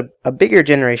 there was a bigger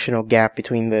generational gap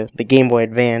between the Game Boy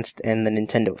Advanced and the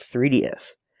Nintendo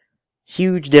 3DS.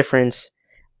 Huge difference.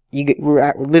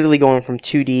 We're literally going from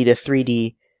 2D to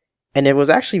 3D, and it was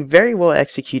actually very well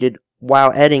executed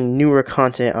while adding newer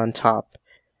content on top.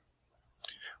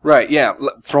 Right, yeah.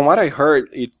 From what I heard,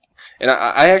 and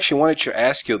I actually wanted to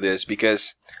ask you this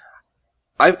because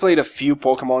I've played a few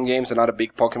Pokemon games. I'm not a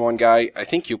big Pokemon guy. I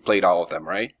think you played all of them,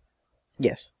 right?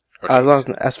 Yes.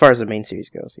 As far as the main series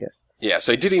goes, yes. Yeah,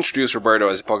 so I did introduce Roberto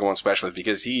as a Pokemon specialist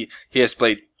because he has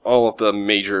played all of the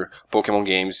major Pokemon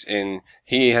games, and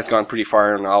he has gone pretty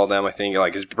far in all of them. I think,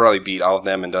 like, he's probably beat all of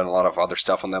them and done a lot of other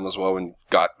stuff on them as well, and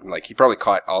he probably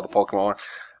caught all the Pokemon,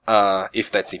 if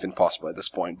that's even possible at this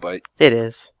point, but... It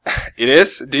is. It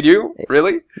is? Did you?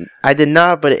 Really? I did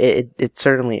not, but it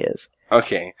certainly is.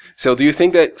 Okay. So do you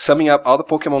think that summing up all the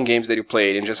Pokemon games that you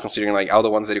played and just considering, like, all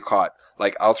the ones that you caught,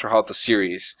 like, all throughout the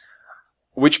series,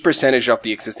 which percentage of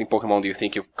the existing Pokemon do you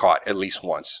think you've caught at least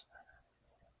once?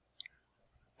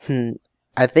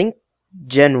 I think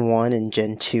Gen 1 and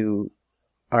Gen 2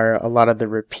 are a lot of the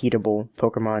repeatable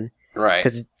Pokemon. Right.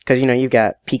 Because you know, you've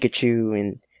got Pikachu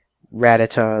and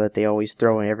Rattata that they always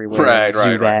throw in everywhere. Right.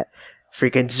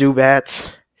 Freaking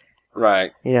Zubats.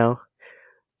 Right. You know?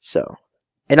 So.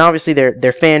 And obviously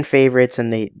they're fan favorites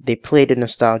and they play to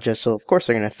nostalgia, so of course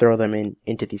they're going to throw them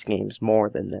into these games more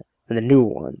than the new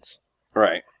ones.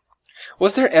 Right.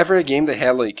 Was there ever a game that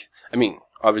had, like, I mean,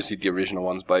 obviously the original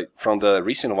ones, but from the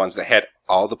recent ones that had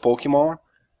all the Pokemon?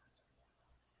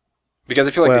 Because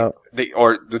I feel like in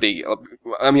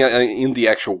the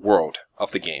actual world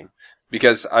of the game.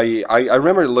 Because I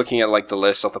remember looking at, like, the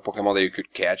list of the Pokemon that you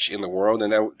could catch in the world,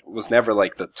 and that was never,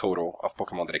 like, the total of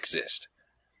Pokemon that exist.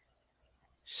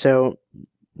 So,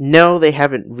 no, they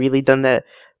haven't really done that,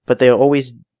 but they'll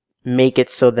always make it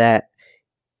so that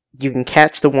you can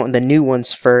catch the new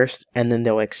ones first, and then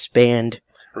they'll expand.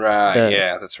 Right.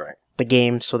 Yeah, that's right. The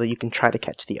game so that you can try to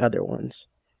catch the other ones.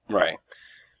 Right.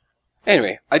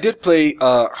 Anyway, I did play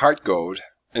Heart Gold,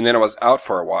 and then I was out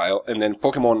for a while, and then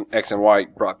Pokemon X and Y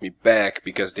brought me back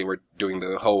because they were doing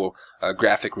the whole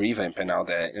graphic revamp and all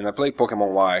that. And I played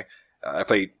Pokemon Y. I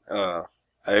played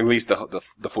at least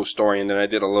the full story, and then I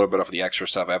did a little bit of the extra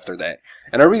stuff after that.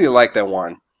 And I really liked that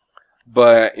one.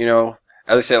 But, you know,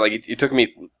 as I said, like, it took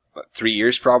me 3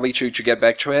 years probably to get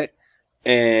back to it.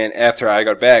 And after I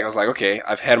got back, I was like, okay,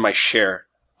 I've had my share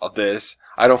of this.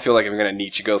 I don't feel like I'm gonna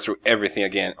need to go through everything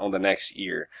again on the next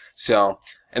year. So,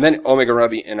 and then Omega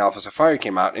Ruby and Alpha Sapphire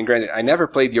came out, and granted, I never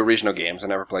played the original games. I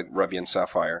never played Ruby and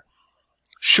Sapphire.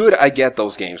 Should I get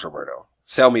those games, Roberto?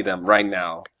 Sell me them right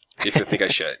now, if you think I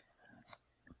should.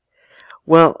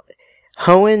 Well,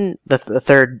 Hoenn, the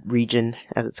third region,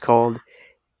 as it's called,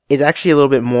 is actually a little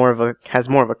bit more of a, has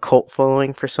more of a cult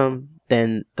following for some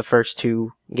than the first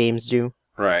two games do.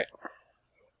 Right.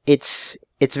 It's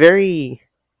a very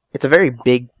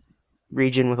big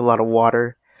region with a lot of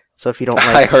water. So if you don't like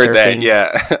I heard surfing, that,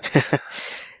 yeah.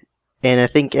 and I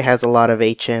think it has a lot of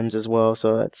HMs as well,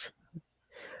 so that's...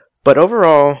 But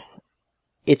overall,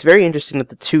 it's very interesting that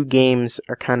the two games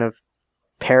are kind of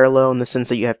parallel in the sense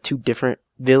that you have two different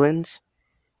villains,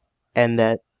 and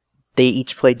that they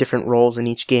each play different roles in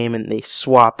each game, and they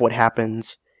swap what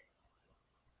happens.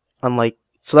 Unlike...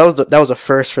 So that was a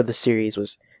first for the series,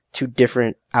 was two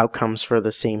different outcomes for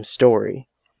the same story.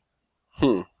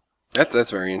 That's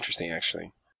very interesting,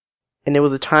 actually. And there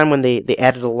was a time when they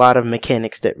added a lot of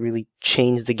mechanics that really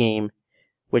changed the game,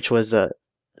 which was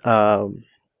double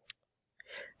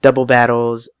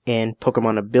battles and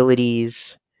Pokemon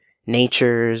abilities,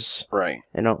 natures, right?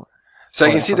 And all. So all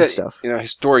I can see that stuff.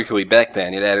 Historically back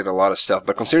then it added a lot of stuff,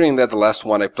 but considering that the last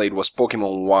one I played was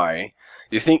Pokemon Y,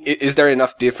 do you think is there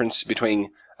enough difference between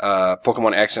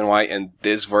Pokemon X and Y and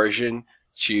this version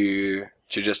to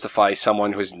justify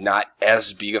someone who's not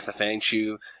as big of a fan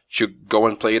to go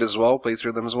and play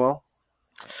through them as well?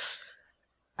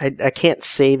 I can't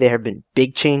say there have been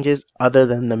big changes other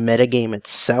than the metagame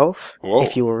itself. Whoa.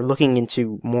 If you were looking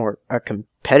into more a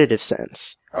competitive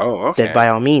sense. Oh, okay. Then by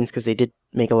all means, because they did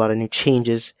make a lot of new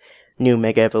changes, new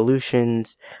Mega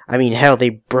Evolutions. I mean, hell, they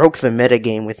broke the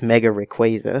metagame with Mega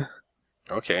Rayquaza.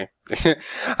 Okay.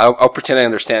 I'll pretend I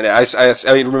understand it.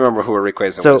 I remember who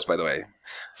Rayquaza was, by the way.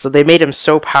 So they made him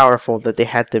so powerful that they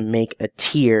had to make a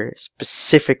tier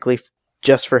specifically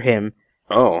just for him.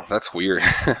 Oh, that's weird.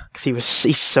 Because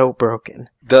he's so broken.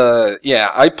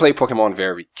 I play Pokemon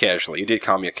very casually. You did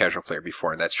call me a casual player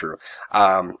before, that's true.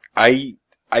 I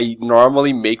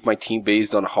normally make my team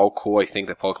based on how cool I think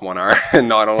the Pokemon are, and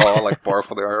not on how like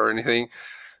powerful they are or anything.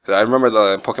 So I remember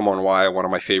the Pokemon Y, one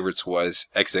of my favorites was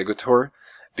Exeggutor,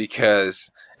 and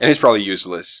it's probably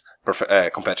useless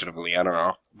competitively, I don't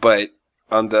know. But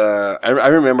I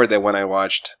remember that when I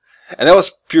watched, and that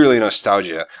was purely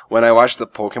nostalgia, when I watched the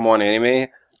Pokemon anime,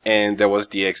 and there was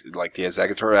the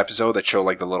Exeggutor episode that showed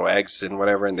like the little eggs and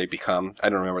whatever, and they become, I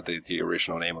don't remember the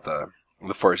original name of the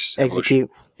first Execute.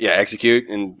 Evolution. Yeah, Execute,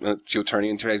 and she'll turn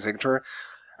into Exeggutor.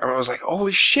 And I was like,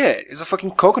 holy shit, it's a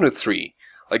fucking coconut tree.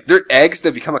 Like, they're eggs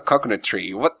that become a coconut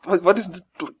tree.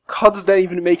 How does that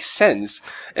even make sense?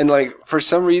 And like, for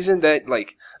some reason that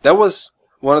was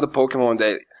one of the Pokemon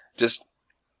that just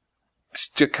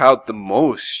stuck out the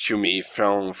most to me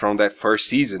from that first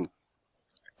season.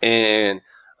 And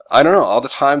I don't know, all the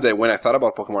time that when I thought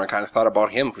about Pokemon, I kind of thought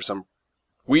about him for some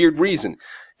weird reason.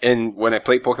 And when I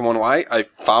played Pokemon Y, I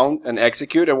found an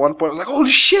Execute at one point. I was like, holy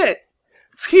shit!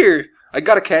 It's here! I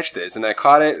gotta catch this. And I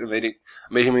caught it, and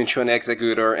made him into an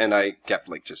Exeggutor, and I kept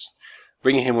just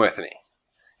bringing him with me.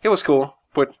 It was cool.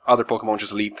 Put other Pokemon to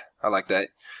sleep. I like that.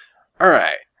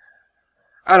 Alright.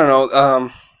 I don't know,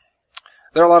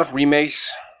 there are a lot of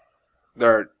remakes.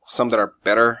 There are some that are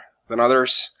better than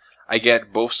others. I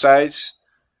get both sides.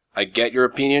 I get your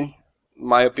opinion.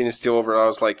 My opinion is still overall, I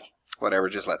was like, whatever,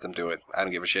 just let them do it. I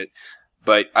don't give a shit.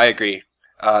 But I agree.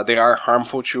 They are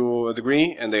harmful to a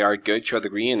degree, and they are good to a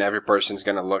degree, and every person's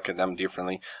gonna look at them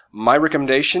differently. My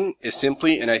recommendation is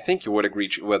simply, and I think you would agree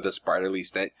with this part at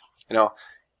least, that,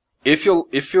 if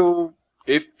you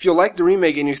like the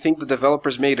remake and you think the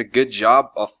developers made a good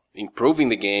job of improving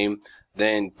the game,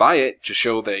 then buy it to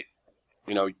show that,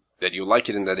 that you like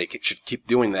it and that they should keep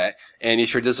doing that. And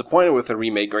if you're disappointed with the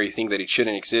remake or you think that it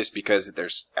shouldn't exist because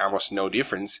there's almost no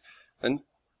difference, then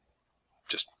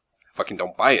just fucking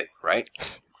don't buy it, right?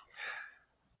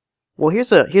 Well,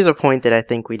 here's a point that I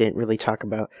think we didn't really talk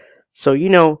about. So,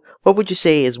 what would you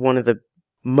say is one of the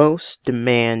most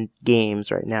demand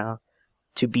games right now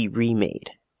to be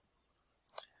remade?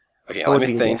 Okay, let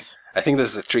me think. I think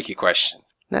this is a tricky question.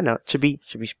 No, it should be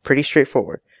pretty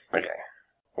straightforward. Okay.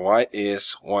 What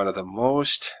is one of the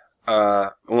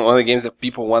games that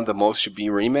people want the most to be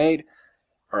remade?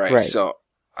 Alright, right. So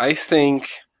I think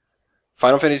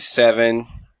Final Fantasy VII,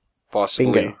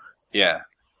 possibly. Bingo. Yeah.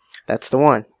 That's the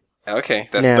one. Okay,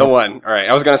 that's the one. Alright,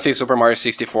 I was gonna say Super Mario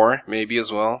 64, maybe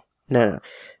as well. No.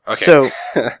 Okay. So,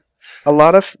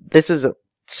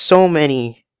 so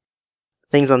many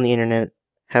things on the internet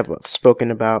have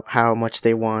spoken about how much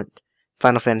they want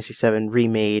Final Fantasy VII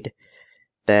Remade,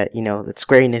 that, you know, that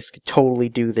Square Enix could totally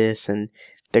do this, and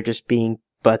they're just being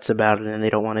butts about it, and they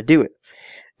don't want to do it.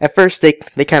 At first, they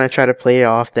kind of try to play it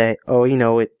off that, oh, you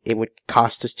know, it would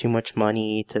cost us too much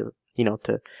money to, you know,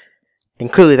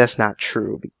 and clearly that's not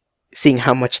true, seeing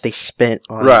how much they spent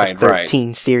on the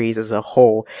 13 series as a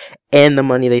whole, and the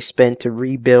money they spent to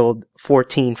rebuild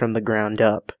 14 from the ground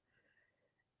up.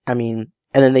 I mean,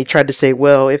 and then they tried to say,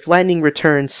 well, if Lightning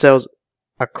Returns sells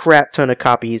a crap ton of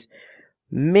copies,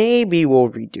 maybe we'll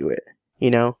redo it,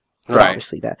 you know? But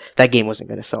obviously that game wasn't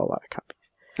going to sell a lot of copies.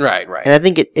 Right. And I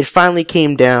think it finally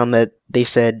came down that they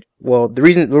said, well, the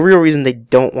real reason they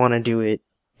don't want to do it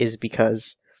is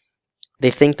because they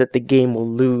think that the game will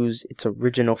lose its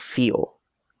original feel.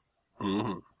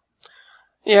 Mm-hmm.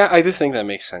 Yeah, I do think that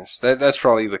makes sense. That's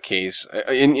probably the case.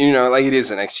 And, you know, like, it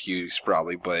is an excuse,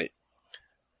 probably, but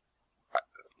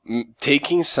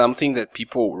taking something that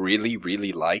people really,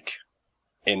 really like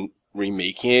and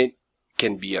remaking it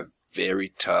can be a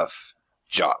very tough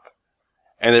job.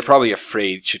 And they're probably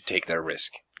afraid to take that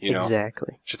risk, you know?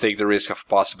 Exactly. To take the risk of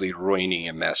possibly ruining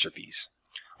a masterpiece.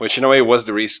 Which, in a way, was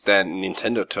the risk that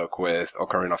Nintendo took with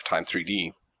Ocarina of Time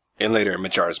 3D. And later,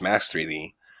 Majora's Mask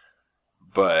 3D.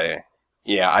 But,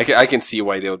 yeah, I can see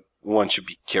why they would want to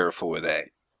be careful with that.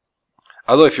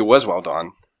 Although, if it was well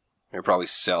done, it would probably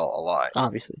sell a lot.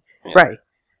 Obviously. Yeah. Right.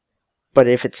 But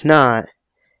if it's not,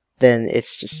 then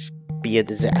it's just be a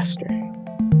disaster.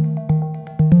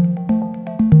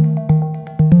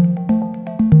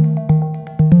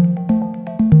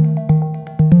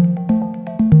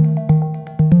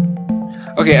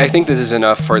 Okay, I think this is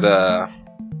enough for the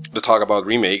talk about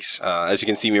remakes. As you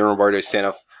can see, me and Roberto stand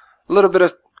off a little bit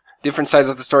of different sides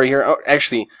of the story here. Oh,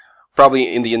 actually,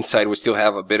 probably in the inside we still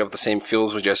have a bit of the same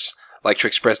feels. We just like to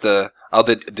express all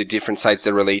the different sides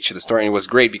that relate to the story. And it was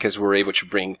great because we were able to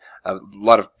bring a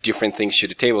lot of different things to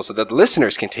the table so that the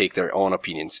listeners can take their own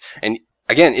opinions. And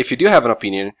again, if you do have an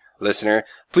opinion, listener,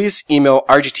 please email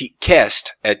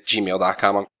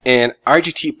rgtcast@gmail.com and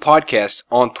rgtpodcast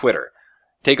on Twitter.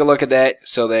 Take a look at that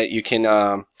so that you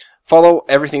can follow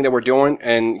everything that we're doing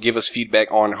and give us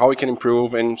feedback on how we can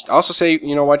improve, and also say,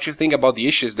 you know, what you think about the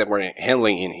issues that we're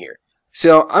handling in here.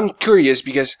 So I'm curious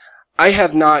because I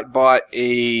have not bought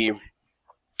a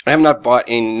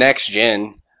next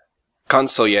gen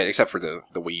console yet, except for the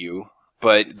Wii U.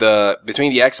 But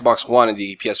between the Xbox One and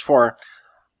the PS4,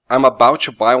 I'm about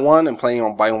to buy one. I'm planning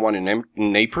on buying one in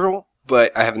April,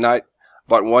 but I have not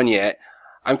bought one yet.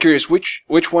 I'm curious, which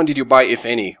one did you buy, if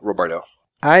any, Roberto?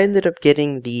 I ended up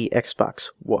getting the Xbox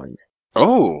One.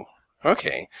 Oh,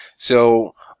 okay.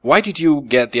 So, why did you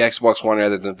get the Xbox One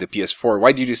rather than the PS4?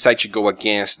 Why did you decide to go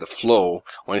against the flow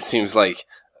when it seems like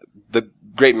the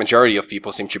great majority of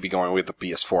people seem to be going with the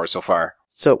PS4 so far?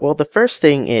 So, well, the first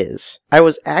thing is, I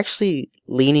was actually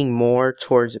leaning more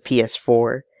towards a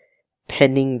PS4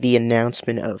 pending the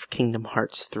announcement of Kingdom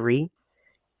Hearts 3.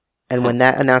 And when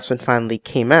that announcement finally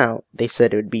came out, they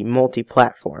said it would be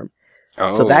multi-platform.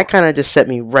 Oh. So that kind of just set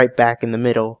me right back in the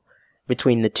middle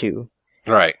between the two.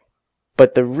 Right.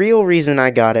 But the real reason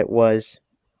I got it was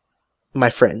my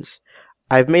friends.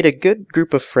 I've made a good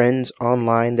group of friends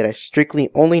online that I strictly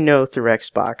only know through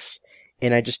Xbox,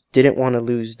 and I just didn't want to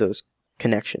lose those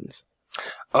connections.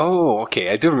 Oh, okay.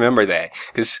 I do remember that.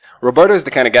 Because Roberto is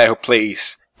the kind of guy who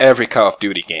plays every Call of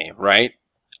Duty game, right?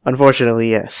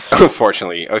 Unfortunately, yes.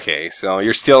 Unfortunately, okay. So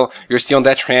you're still on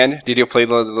that trend. Did you play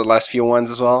the last few ones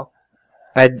as well?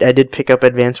 I did pick up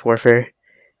Advanced Warfare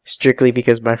strictly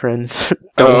because my friends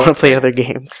don't want to play other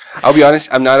games. I'll be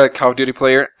honest, I'm not a Call of Duty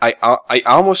player. I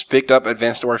almost picked up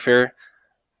Advanced Warfare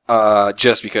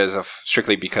just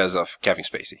strictly because of Kevin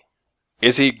Spacey.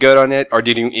 Is he good on it, or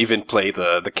did you even play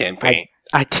the campaign?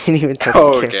 I didn't even touch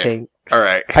the campaign. All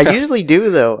right. I usually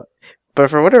do though. But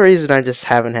for whatever reason, I just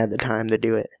haven't had the time to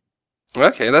do it.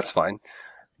 Okay, that's fine.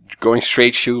 Going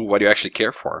straight to what you actually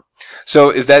care for. So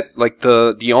is that like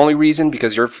the only reason,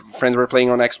 because your friends were playing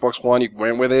on Xbox One, you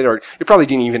went with it, or you probably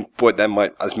didn't even put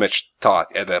as much thought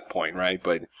at that point, right?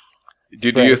 But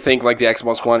do you think like the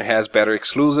Xbox One has better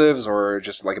exclusives, or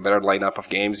just like a better lineup of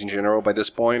games in general by this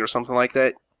point, or something like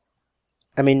that?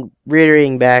 I mean,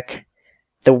 reiterating back,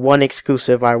 the one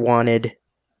exclusive I wanted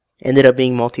ended up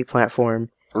being multi-platform.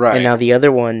 Right. And now the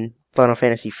other one, Final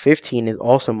Fantasy 15, is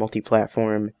also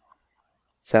multi-platform.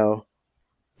 So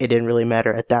it didn't really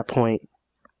matter at that point.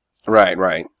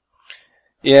 Right.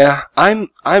 Yeah, I'm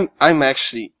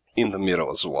actually in the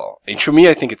middle as well. And to me,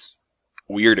 I think it's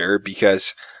weirder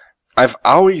because I've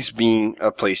always been a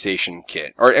PlayStation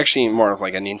kid, or actually more of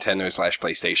like a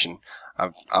Nintendo/PlayStation.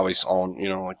 I've always owned,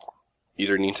 like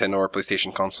either Nintendo or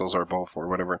PlayStation consoles or both or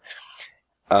whatever.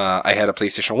 I had a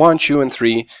PlayStation 1, 2, and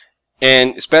 3,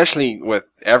 and especially with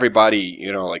everybody,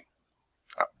 like,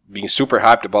 being super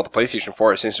hyped about the PlayStation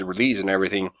 4 since the release and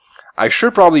everything, I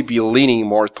should probably be leaning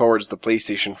more towards the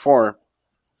PlayStation 4.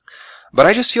 But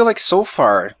I just feel like so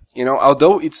far,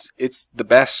 although it's the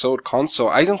best sold console,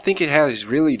 I don't think it has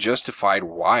really justified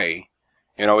why,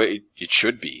 it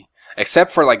should be.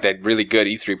 Except for like that really good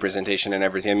E3 presentation and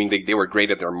everything. I mean, they were great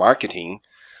at their marketing,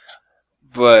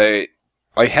 but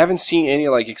I haven't seen any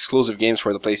like exclusive games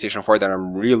for the PlayStation 4 that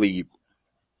I'm really,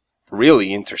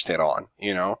 really interested on,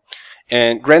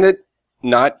 And granted,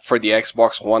 not for the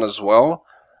Xbox One as well,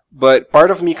 but part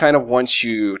of me kind of wants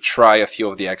to try a few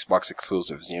of the Xbox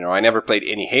exclusives, I never played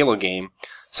any Halo game,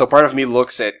 so part of me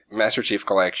looks at Master Chief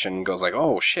Collection and goes like,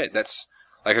 oh shit, that's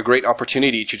like a great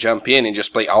opportunity to jump in and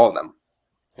just play all of them,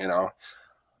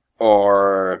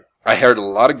 Or I heard a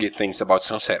lot of good things about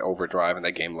Sunset Overdrive, and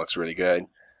that game looks really good.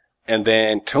 And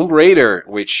then Tomb Raider,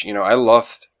 which, I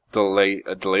loved the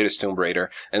latest Tomb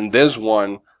Raider, and this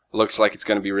one looks like it's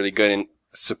going to be really good, and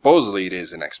supposedly it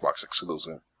is an Xbox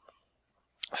exclusive.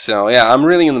 So yeah, I'm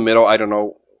really in the middle. I don't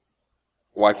know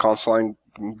what console I'm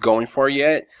going for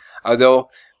yet. Although,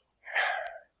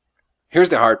 here's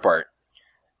the hard part.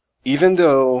 Even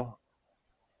though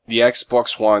the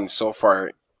Xbox One so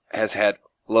far has had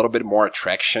a little bit more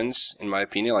attractions, in my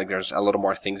opinion, like there's a little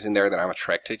more things in there that I'm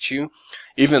attracted to.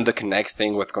 Even the Kinect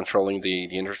thing with controlling the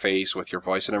interface with your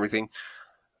voice and everything.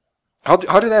 How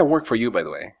did that work for you, by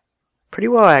the way? Pretty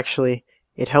well, actually.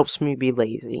 It helps me be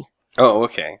lazy. Oh,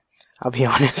 okay. I'll be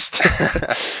honest.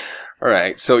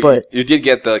 Alright, so you did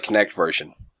get the Kinect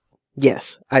version.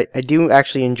 Yes, I do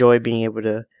actually enjoy being able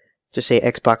to just say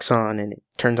Xbox on and it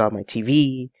turns on my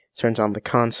TV, turns on the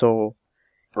console.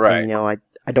 Right. And,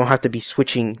 I don't have to be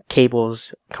switching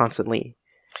cables constantly.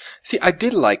 See, I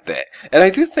did like that. And I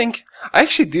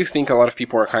actually do think a lot of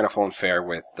people are kind of unfair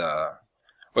with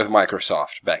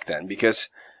Microsoft back then, because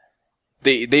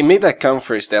they made that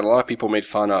conference that a lot of people made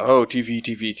fun of. Oh, TV,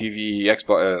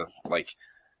 Xbox,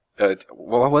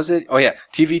 what was it? Oh yeah,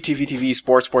 TV,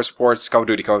 sports, Call of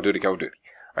Duty.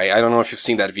 Right? I don't know if you've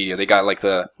seen that video. They got like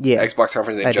the Xbox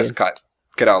conference. They just cut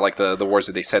out like the words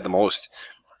that they said the most.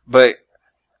 But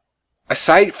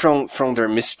aside from their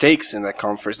mistakes in that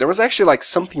conference, there was actually like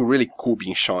something really cool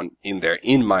being shown in there,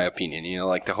 in my opinion.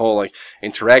 Like the whole like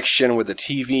interaction with the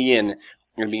TV and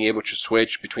being able to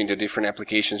switch between the different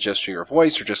applications just through your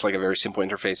voice, or just like a very simple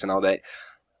interface and all that.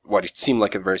 What it seemed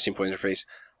like a very simple interface.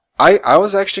 I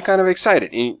was actually kind of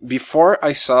excited. Before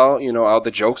I saw, all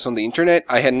the jokes on the internet,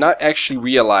 I had not actually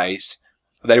realized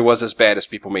that it was as bad as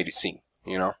people made it seem,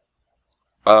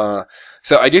 So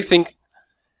I do think,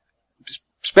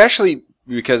 especially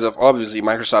because of obviously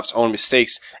Microsoft's own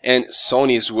mistakes and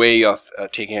Sony's way of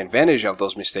taking advantage of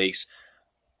those mistakes,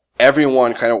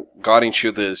 everyone kind of got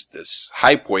into this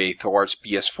hype way towards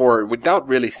PS4 without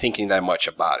really thinking that much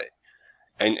about it.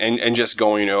 And just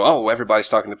going, oh, everybody's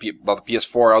talking about the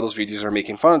PS4, all those videos are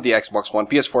making fun of the Xbox One.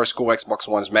 PS4 is cool, Xbox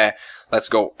One is meh. Let's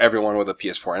go, everyone with a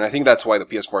PS4. And I think that's why the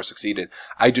PS4 succeeded.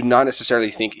 I do not necessarily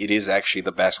think it is actually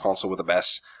the best console with the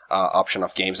best option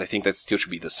of games. I think that still should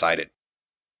be decided.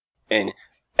 And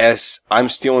as I'm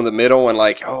still in the middle and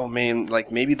like, oh man,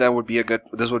 like maybe this would be a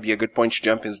good point to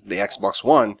jump into the Xbox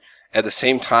One. At the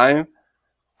same time,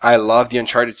 I love the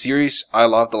Uncharted series. I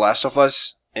love The Last of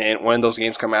Us. And when those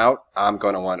games come out, I'm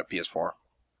going to want a PS4.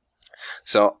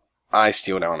 So, I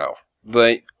still don't know.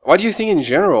 But what do you think in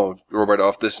general, Roberto,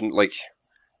 of this, like,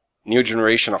 new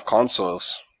generation of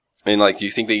consoles? And, like, do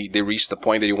you think they reached the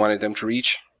point that you wanted them to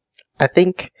reach? I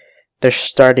think they're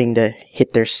starting to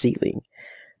hit their ceiling.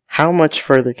 How much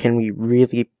further can we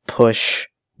really push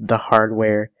the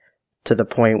hardware to the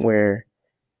point where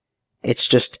it's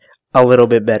just a little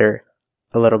bit better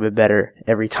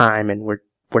every time, and we're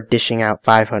dishing out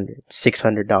 $500,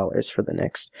 $600 for the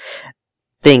next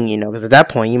thing, because at that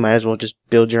point you might as well just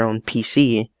build your own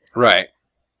PC. Right.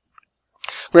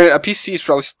 Granted, a PC is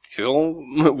probably still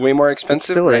way more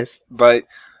expensive. It still is. But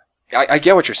I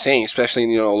get what you're saying, especially,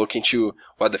 looking to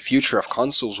what the future of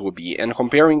consoles will be. And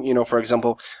comparing, for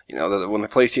example, when the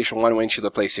PlayStation 1 went to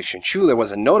the PlayStation 2, there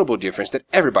was a notable difference that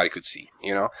everybody could see,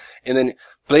 And then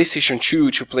PlayStation 2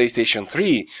 to PlayStation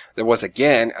 3, there was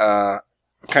again,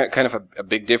 kind of a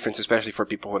big difference, especially for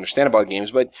people who understand about games,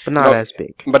 but not as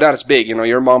big. But not as big.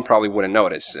 Your mom probably wouldn't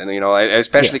notice, and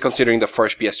especially considering the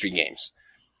first PS3 games.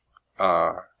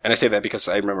 And I say that because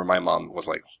I remember my mom was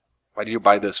like, "Why did you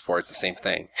buy this for? It's the same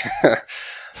thing."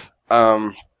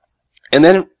 And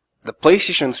then the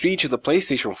PlayStation 3 to the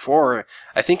PlayStation 4,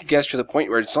 I think it gets to the point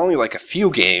where it's only like a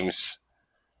few games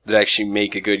that actually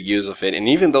make a good use of it, and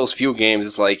even those few games,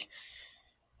 it's like,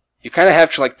 you kind of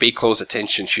have to like pay close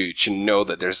attention to know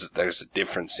that there's a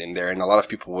difference in there, and a lot of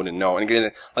people wouldn't know. And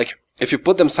again, like if you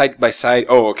put them side by side,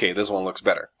 oh, okay, this one looks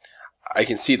better. I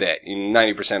can see that in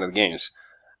 90% of the games.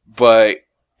 But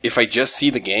if I just see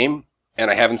the game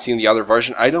and I haven't seen the other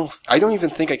version, I don't even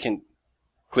think I can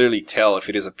clearly tell if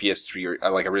it is a PS3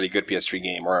 or like a really good PS3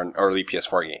 game or an early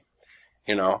PS4 game.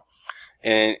 You know,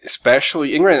 and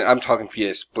especially, and I'm talking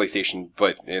PlayStation,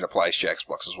 but it applies to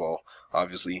Xbox as well,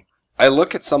 obviously. I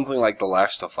look at something like The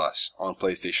Last of Us on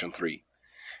PlayStation 3,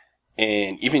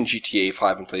 and even GTA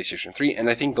 5 on PlayStation 3,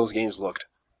 and I think those games looked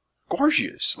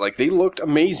gorgeous. Like, they looked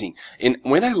amazing. And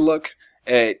when I look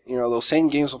at, those same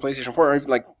games on PlayStation 4, or even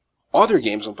like other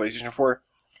games on PlayStation 4,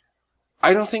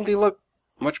 I don't think they look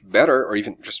much better, or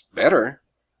even just better,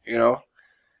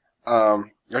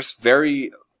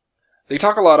 They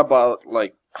talk a lot about,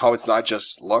 like, how it's not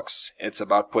just looks, it's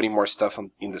about putting more stuff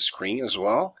in the screen as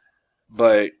well.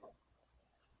 But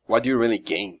what do you really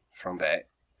gain from that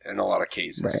in a lot of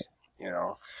cases?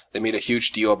 Right. They made a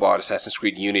huge deal about Assassin's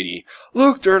Creed Unity.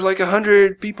 Look, there are like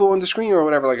 100 people on the screen or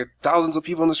whatever, like thousands of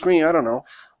people on the screen. I don't know.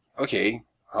 Okay,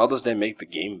 how does that make the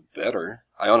game better?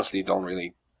 I honestly don't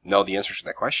really know the answer to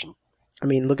that question. I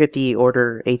mean, look at the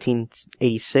Order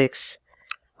 1886.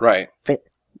 Right.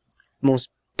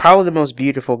 Probably the most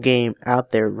beautiful game out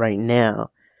there right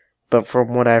now. But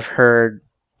from what I've heard,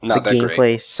 not the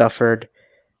gameplay suffered.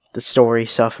 The story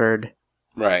suffered.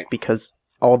 Right. Because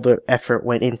all the effort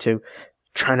went into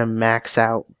trying to max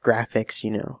out graphics,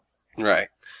 Right.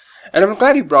 And I'm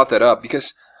glad you brought that up,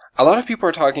 because a lot of people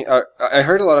are talking... I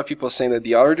heard a lot of people saying that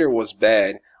the Order was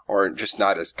bad, or just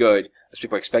not as good as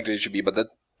people expected it to be, but that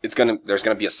there's going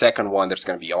to be a second one that's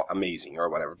going to be amazing, or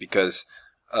whatever, because...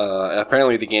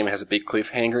 apparently the game has a big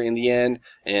cliffhanger in the end,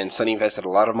 and Sony invested a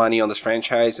lot of money on this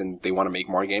franchise, and they want to make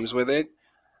more games with it.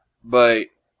 But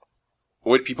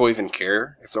would people even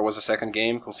care if there was a second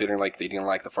game, considering like they didn't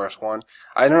like the first one?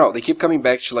 I don't know. They keep coming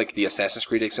back to like the Assassin's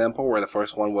Creed example, where the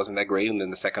first one wasn't that great, and then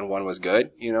the second one was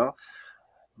good,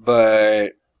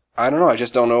 But I don't know. I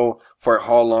just don't know for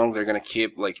how long they're gonna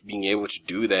keep like being able to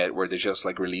do that, where they just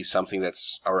like release something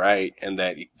that's alright and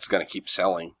that it's gonna keep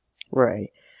selling. Right.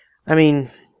 I mean,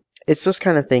 it's those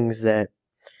kind of things that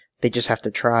they just have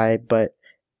to try, but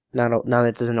not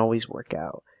it doesn't always work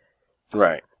out.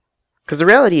 Right. Because the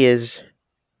reality is,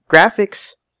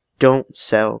 graphics don't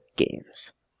sell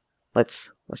games.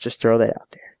 Let's just throw that out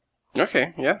there.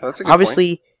 Okay, yeah, that's a good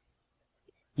Obviously,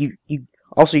 point.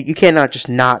 You cannot just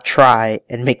not try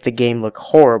and make the game look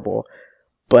horrible.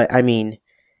 But I mean,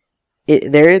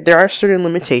 there are certain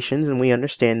limitations, and we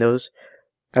understand those.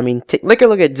 I mean, look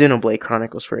at Xenoblade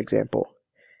Chronicles, for example.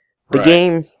 The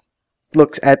game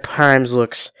at times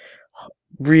looks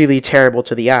really terrible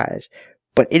to the eyes,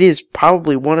 but it is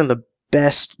probably one of the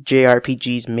best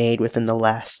JRPGs made within the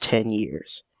last 10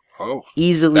 years. Oh,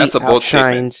 that's a bold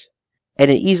statement. And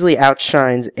it easily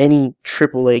outshines any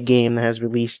AAA game that has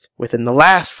released within the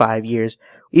last 5 years,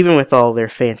 even with all their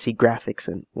fancy graphics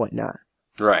and whatnot.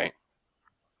 Right.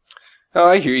 Oh,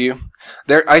 I hear you.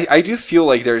 I do feel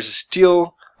like there's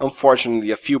still,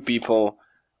 unfortunately, a few people,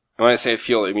 and when I say a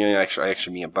few, I mean I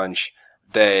actually mean a bunch,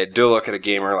 that do look at a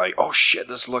gamer like, oh shit,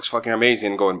 this looks fucking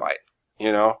amazing, and go and buy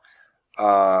it.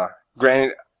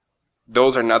 Granted,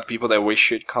 those are not people that we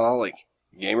should call, like,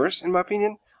 gamers, in my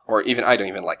opinion. Or even, I don't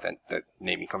even like that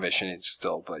naming convention, it's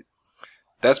still, but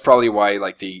that's probably why,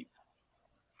 like,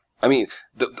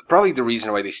 probably the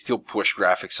reason why they still push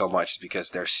graphics so much is because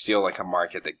there's still, like, a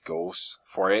market that goes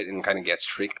for it and kind of gets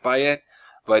tricked by it.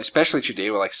 But especially today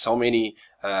with, like, so many,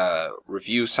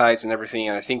 review sites and everything,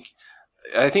 and I think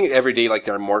every day, like,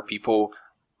 there are more people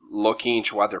looking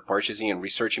into what they're purchasing and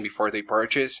researching before they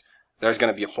purchase. There's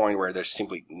going to be a point where they're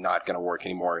simply not going to work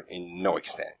anymore in no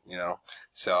extent,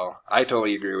 So, I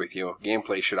totally agree with you.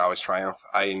 Gameplay should always triumph.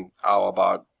 I'm all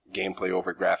about gameplay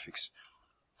over graphics.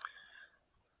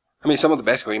 I mean, some of the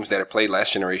best games that I played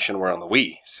last generation were on the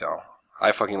Wii, so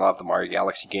I fucking love the Mario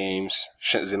Galaxy games.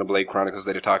 Xenoblade Chronicles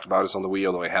that I talked about is on the Wii,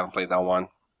 although I haven't played that one.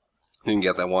 Didn't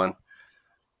get that one.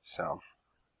 So,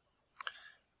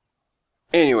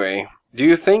 anyway, do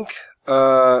you think,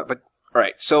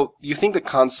 Alright, so you think the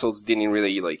consoles didn't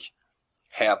really, like,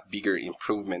 have bigger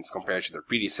improvements compared to their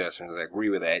predecessors? I agree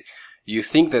with that. You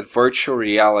think that virtual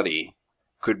reality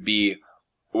could be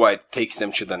what takes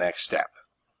them to the next step?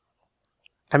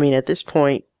 I mean, at this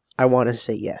point, I want to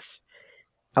say yes.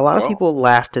 A lot of people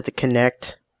laughed at the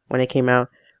Kinect when it came out,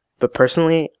 but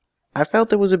personally, I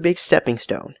felt it was a big stepping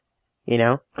stone,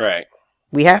 Right.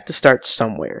 We have to start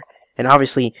somewhere, and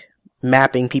obviously,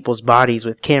 mapping people's bodies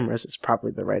with cameras is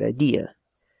probably the right idea.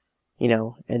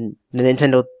 And the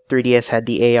Nintendo 3DS had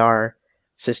the AR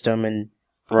system, and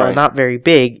while not very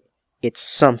big, it's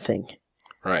something.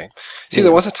 Right. See,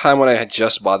 there was a time when I had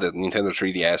just bought the Nintendo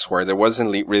 3DS where there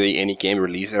wasn't really any game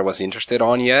released that I was interested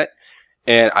on yet.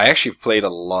 And I actually played a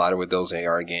lot with those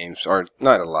AR games. Or,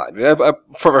 not a lot.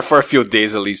 For a few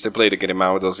days at least, I played a good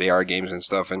amount with those AR games and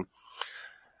stuff. And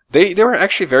they were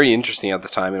actually very interesting at the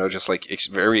time. You know, just like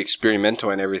very experimental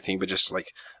and everything. But just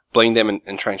like playing them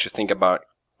and trying to think about,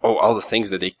 all the things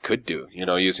that they could do. You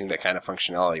know, using that kind of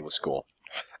functionality was cool.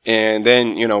 And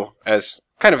then, you know, as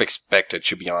kind of expected,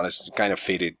 to be honest, kind of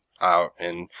faded out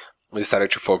and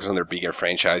decided to focus on their bigger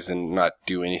franchise and not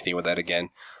do anything with that again.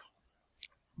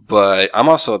 But I'm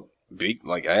also big,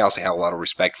 like, I also have a lot of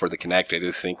respect for the Kinect. I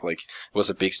do think, like, it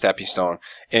was a big stepping stone.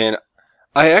 And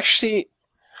I actually,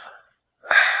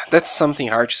 that's something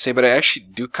hard to say, but I actually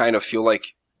do kind of feel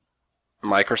like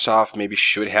Microsoft maybe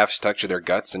should have stuck to their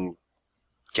guts and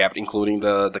kept including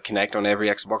the Kinect on every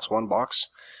Xbox One box.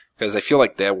 Because I feel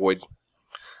like that would,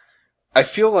 I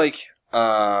feel like,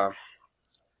 how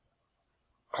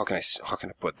can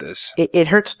I put this? It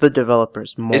hurts the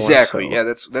developers more. Exactly. So. Yeah,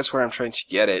 that's where I'm trying to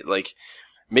get it. Like,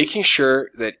 making sure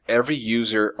that every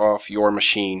user of your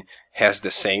machine has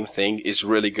the same thing is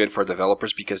really good for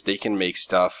developers because they can make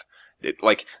stuff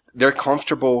like they're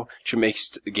comfortable to make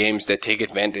games that take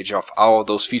advantage of all of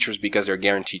those features because they're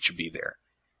guaranteed to be there.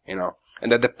 You know?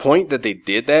 And at the point that they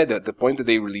did that, the point that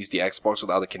they released the Xbox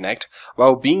without the Kinect,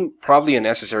 while being probably a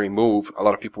necessary move, a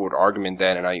lot of people would argument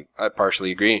that, and I partially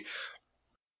agree.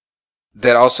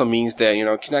 That also means that, you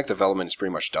know, Kinect development is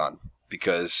pretty much done.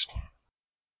 Because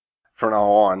from now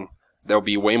on, there'll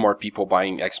be way more people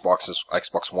buying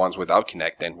Xbox Ones without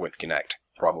Kinect than with Kinect,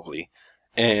 probably.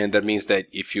 And that means that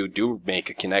if you do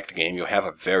make a Kinect game, you'll have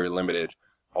a very limited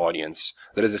audience.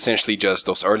 That is essentially just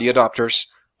those early adopters,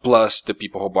 plus the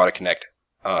people who bought a Kinect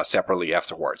separately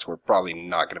afterwards. We're probably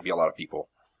not going to be a lot of people.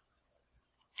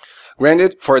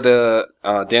 Granted, for the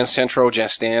Dance Central,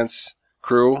 Just Dance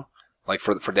crew, like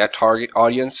for that target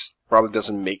audience, probably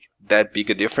doesn't make that big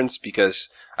a difference because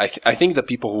I think the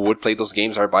people who would play those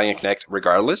games are buying a Kinect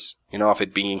regardless, you know, of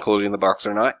it being included in the box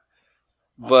or not.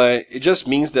 But it just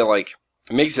means that, like,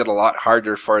 it makes it a lot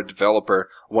harder for a developer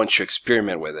once you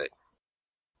experiment with it.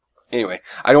 Anyway,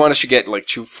 I don't want us to get, like,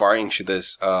 too far into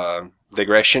this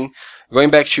digression. Going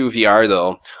back to VR,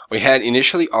 though, we had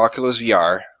initially Oculus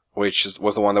VR, which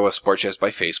was the one that was purchased by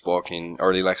Facebook in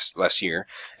early last year.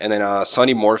 And then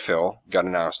Sony Morpho got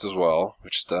announced as well,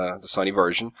 which is the Sony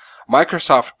version.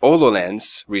 Microsoft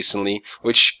HoloLens recently,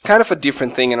 which kind of a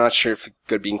different thing. I'm not sure if it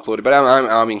could be included, but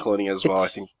I'm including it as well, I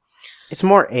think. It's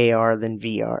more AR than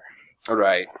VR. All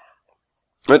right.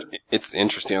 But it's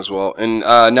interesting as well. And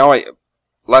now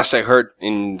last I heard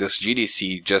in this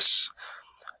GDC, just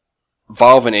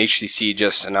Valve and HTC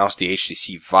just announced the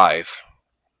HTC Vive,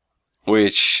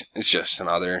 which is just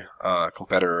another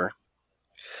competitor.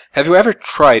 Have you ever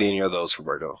tried any of those,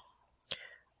 Roberto?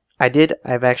 I did.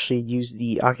 I've actually used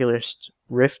the Oculus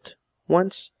Rift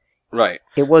once. Right.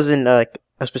 It wasn't a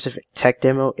specific tech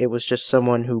demo. It was just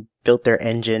someone who built their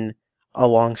engine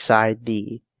alongside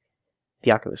the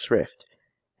Oculus Rift.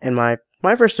 And my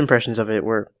first impressions of it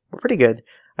were pretty good.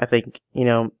 I think, you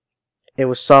know, it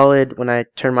was solid. When I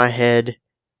turned my head,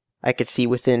 I could see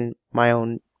within my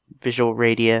own visual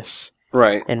radius.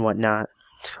 Right. And whatnot.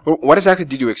 Well, what exactly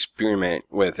did you experiment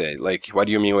with it? Like, what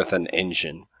do you mean with an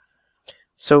engine?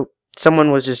 So,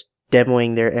 someone was just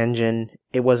demoing their engine.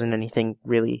 It wasn't anything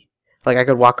really. Like, I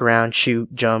could walk around,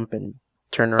 shoot, jump, and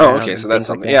turn around. Oh, okay, so that's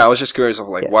something. Like that. Yeah, I was just curious of,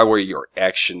 like, what were your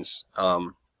actions?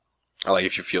 Like,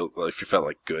 if you felt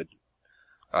like good,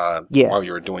 while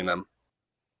you were doing them.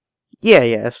 Yeah.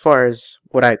 As far as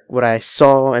what I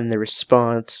saw and the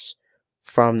response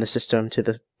from the system to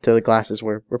the glasses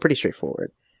were pretty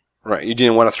straightforward. Right. You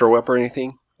didn't want to throw up or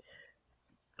anything?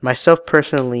 Myself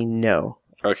personally, no.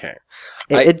 Okay.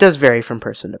 It does vary from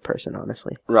person to person,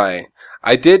 honestly. Right.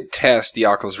 I did test the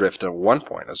Oculus Rift at one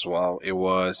point as well. It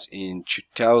was in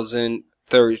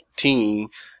 2013,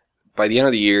 by the end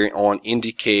of the year, on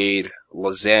Indiecade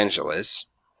Los Angeles.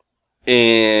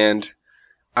 And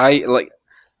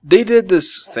they did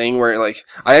this thing where, like,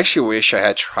 I actually wish I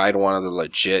had tried one of the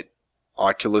legit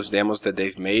Oculus demos that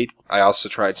they've made. I also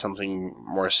tried something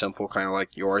more simple, kind of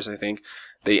like yours, I think.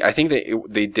 I think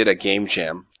they did a game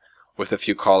jam with a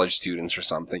few college students or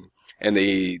something. And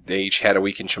they each had a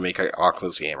weekend to make an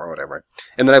Oculus game or whatever.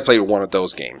 And then I played one of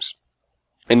those games.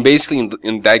 And basically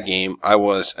in that game, I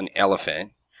was an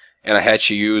elephant. And I had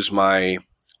to use my...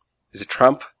 Is it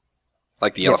trump?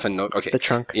 Like the elephant note? Okay. The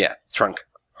trunk. Yeah, trunk.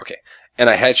 Okay. And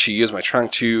I had to use my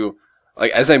trunk to...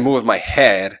 Like, as I moved my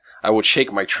head, I would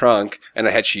shake my trunk, and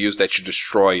I had to use that to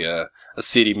destroy a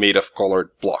city made of colored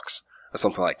blocks. Or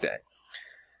something like that.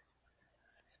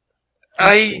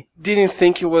 I didn't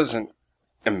think it was an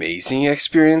amazing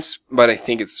experience, but I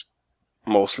think it's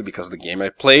mostly because of the game I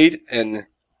played. And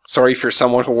sorry for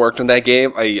someone who worked on that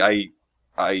game. I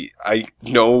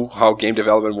know how game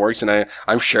development works, and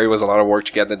I'm sure it was a lot of work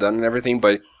to get that done and everything.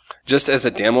 But just as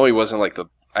a demo, it wasn't like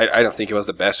I don't think it was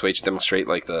the best way to demonstrate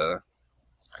like the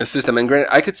system. And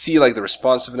granted, I could see like the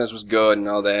responsiveness was good and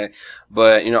all that,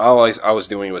 but all I was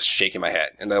doing was shaking my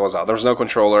head, and that was all. There was no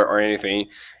controller or anything,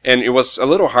 and it was a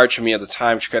little hard for me at the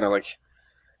time to kind of like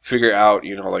figure out,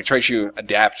 like try to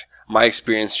adapt my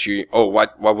experience to,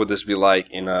 what would this be like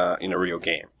in a real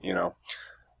game,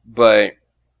 But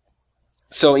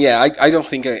so yeah, I don't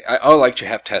think I would like to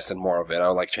have tested more of it. I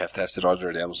would like to have tested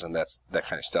other demos and that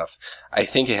kind of stuff. I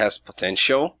think it has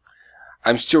potential.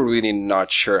 I'm still really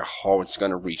not sure how it's going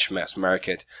to reach mass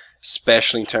market,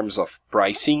 especially in terms of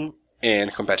pricing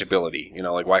and compatibility.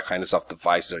 Like what kinds of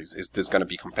devices is this going to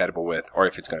be compatible with, or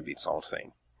if it's going to be its own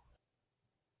thing.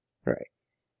 Right.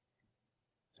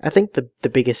 I think the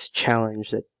biggest challenge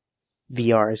that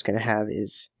VR is going to have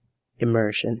is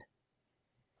immersion.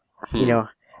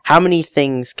 How many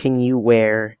things can you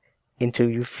wear until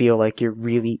you feel like you're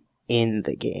really in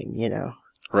the game,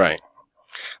 Right.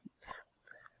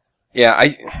 Yeah,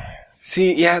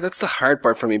 that's the hard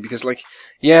part for me, because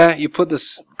you put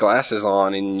this glasses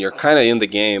on and you're kind of in the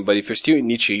game, but if you still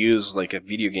need to use like a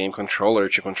video game controller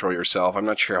to control yourself, I'm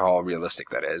not sure how realistic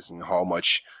that is and how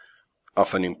much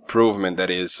of an improvement that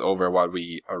is over what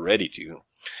we already do.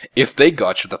 If they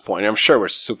got to the point, I'm sure we're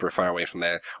super far away from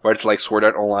that, where it's like Sword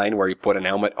Art Online, where you put an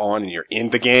helmet on and you're in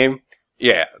the game,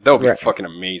 yeah, that would be fucking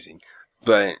amazing.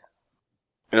 But,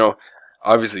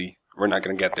 obviously, we're not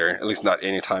going to get there, at least not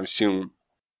anytime soon.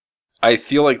 I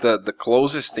feel like the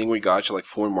closest thing we got to like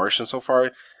full immersion so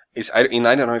far is, I don't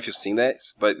know if you've seen that,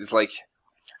 but it's like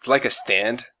a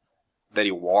stand that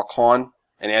you walk on,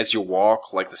 and as you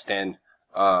walk, like the stand,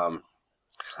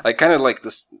 like kind of like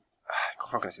this,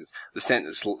 how can I say this? The stand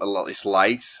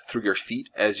slides through your feet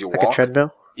as you walk. Like a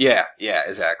treadmill? Yeah,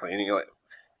 exactly. And you're like,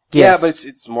 yes. Yeah, but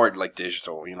it's more like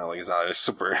digital, like it's not a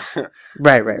super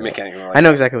right. mechanical. Like I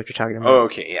know exactly what you're talking about. Oh,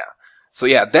 okay, yeah. So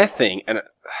yeah, that thing, and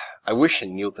I wish I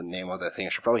knew the name of that thing. I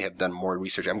should probably have done more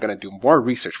research. I'm going to do more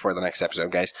research for the next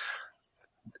episode, guys.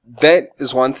 That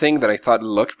is one thing that I thought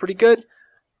looked pretty good.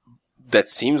 That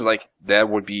seems like that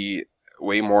would be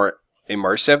way more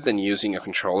immersive than using a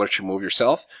controller to move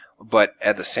yourself. But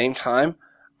at the same time,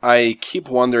 I keep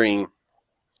wondering,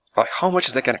 like, how much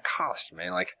is that going to cost,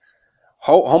 man? Like,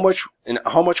 how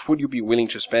much would you be willing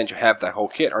to spend to have that whole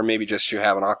kit, or maybe just to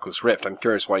have an Oculus Rift? I'm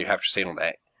curious what you have to say on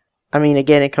that. I mean,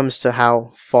 again, it comes to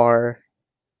how far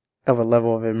of a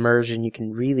level of immersion you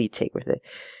can really take with it.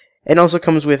 It also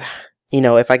comes with,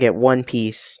 if I get one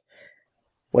piece,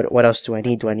 what else do I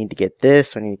need? Do I need to get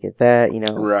this? Do I need to get that?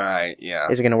 Right, yeah.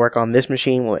 Is it going to work on this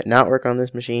machine? Will it not work on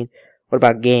this machine? What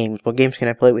about games? What games can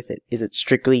I play with it? Is it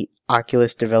strictly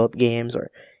Oculus developed games,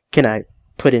 or can I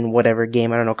put in whatever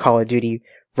game, I don't know, Call of Duty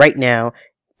right now,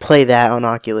 play that on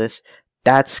Oculus?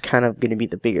 That's kind of going to be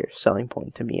the bigger selling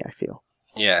point to me, I feel.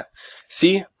 Yeah.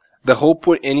 See, the whole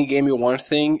put any game you want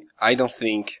thing, I don't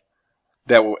think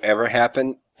that will ever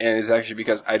happen. And it's actually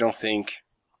because I don't think,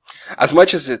 as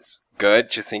much as it's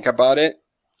good to think about it,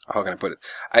 how can I put it?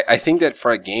 I think that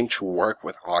for a game to work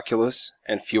with Oculus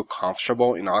and feel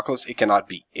comfortable in Oculus, it cannot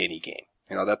be any game.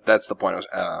 That's the point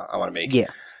I want to make.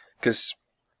 Yeah. Because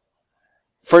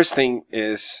first thing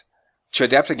is, to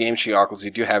adapt a game to Oculus,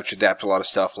 you do have to adapt a lot of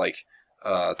stuff like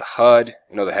the HUD,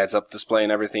 the heads-up display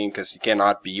and everything, because it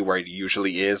cannot be where it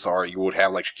usually is, or you would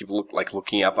have to keep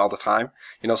looking up all the time.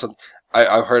 So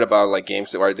I heard about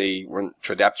games where they were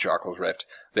to adapt to Oculus Rift,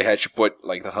 they had to put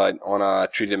the HUD on a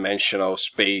three-dimensional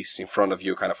space in front of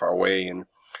you, kind of far away, and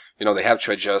they have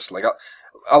to adjust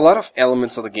a lot of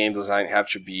elements of the game design have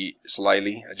to be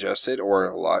slightly adjusted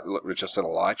or adjusted a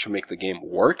lot to make the game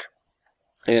work,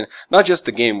 and not just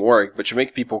the game work, but to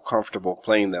make people comfortable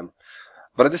playing them.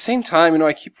 But at the same time,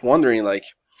 I keep wondering,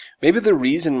 maybe the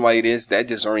reason why it is that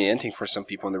disorienting for some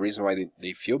people and the reason why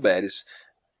they feel bad is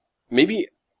maybe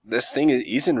this thing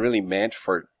isn't really meant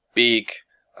for big,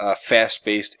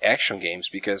 fast-paced action games,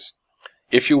 because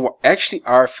if you actually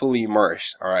are fully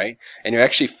immersed, alright, and you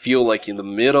actually feel like in the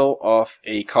middle of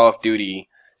a Call of Duty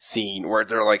scene where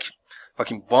there are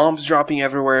fucking bombs dropping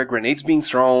everywhere, grenades being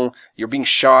thrown, you're being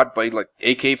shot by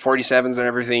AK-47s and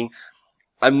everything,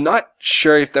 I'm not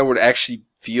sure if that would actually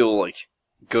feel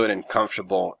good and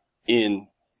comfortable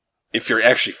if you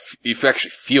actually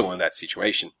feel in that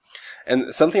situation.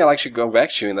 And something I like to go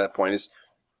back to in that point is,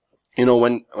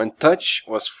 when touch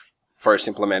was first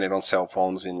implemented on cell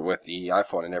phones and with the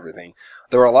iPhone and everything,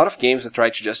 there were a lot of games that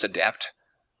tried to just adapt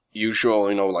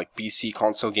usual, like PC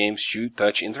console games should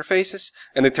touch interfaces,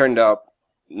 and they turned out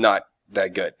not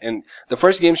that good. And the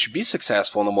first games to be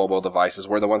successful on the mobile devices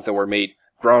were the ones that were made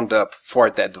ground up for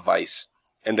that device,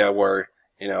 and that were,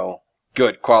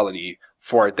 good quality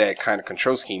for that kind of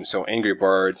control scheme. So Angry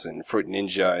Birds and Fruit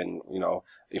Ninja and,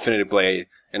 Infinity Blade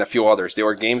and a few others. They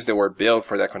were games that were built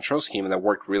for that control scheme and that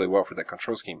worked really well for that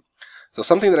control scheme. So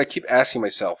something that I keep asking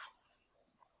myself,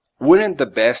 wouldn't the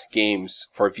best games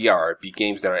for VR be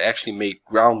games that are actually made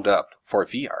ground up for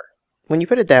VR? When you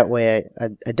put it that way,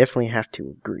 I definitely have to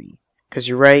agree. Because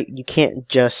you're right, you can't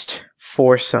just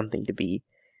force something to be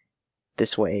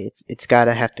this way. It's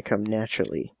gotta have to come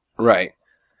naturally. Right.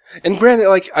 And granted,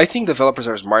 I think developers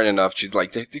are smart enough to, they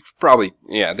probably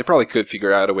could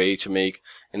figure out a way to make,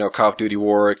 Call of Duty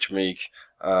work, to make,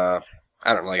 I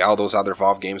don't know, all those other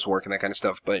Valve games work and that kind of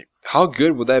stuff. But how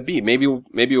good would that be? Maybe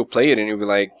you'll play it and you'll be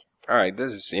like, alright,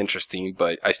 this is interesting,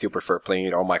 but I still prefer playing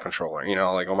it on my controller,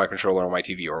 on my controller, on my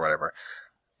TV or whatever.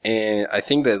 And I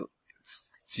think that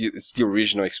it's the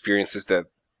original experiences that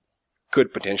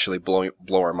could potentially blow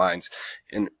our minds.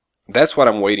 And that's what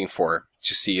I'm waiting for,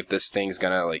 to see if this thing's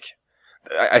gonna,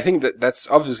 I think that's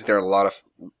obviously there are a lot of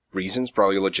reasons,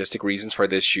 probably logistic reasons for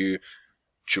this to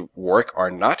work or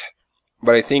not.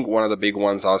 But I think one of the big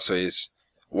ones also is,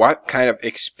 what kind of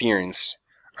experience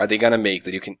are they gonna make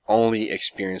that you can only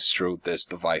experience through this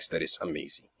device that is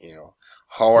amazing?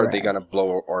 How are they gonna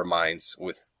blow our minds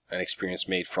with an experience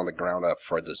made from the ground up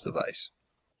for this device?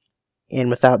 And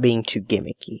without being too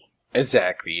gimmicky.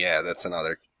 Exactly, yeah, that's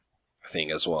another thing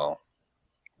as well.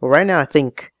 Well, right now I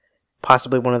think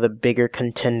possibly one of the bigger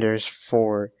contenders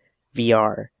for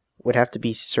VR would have to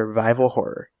be survival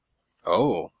horror.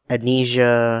 Oh.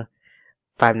 Amnesia,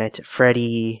 Five Nights at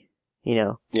Freddy,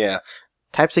 Yeah.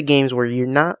 Types of games where you're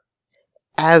not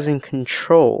as in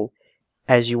control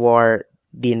as you are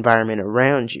the environment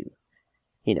around you,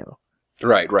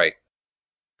 Right.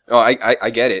 Oh, I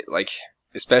get it.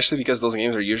 Especially because those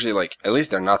games are usually, at least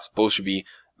they're not supposed to be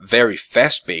very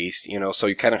fast-paced, so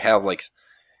you kind of have,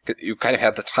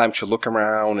 the time to look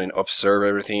around and observe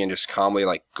everything and just calmly,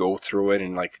 go through it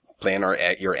and, plan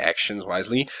your actions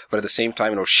wisely. But at the same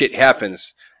time, shit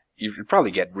happens. You'd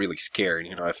probably get really scared,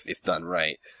 if done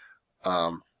right.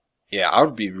 Yeah, I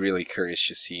would be really curious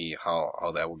to see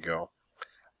how that would go.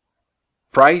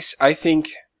 Price, I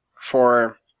think,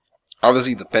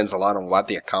 obviously depends a lot on what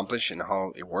they accomplish and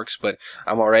how it works, but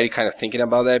I'm already kind of thinking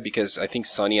about that because I think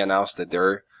Sony announced that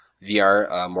their VR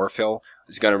Morphel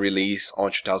is going to release on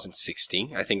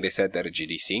 2016. I think they said that at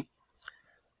GDC.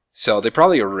 So they're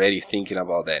probably already thinking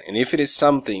about that. And if it's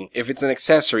an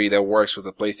accessory that works with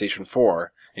the PlayStation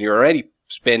 4, and you're already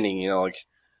spending,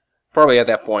 probably at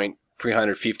that point,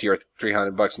 $350 or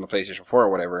 $300 on the PlayStation 4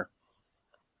 or whatever,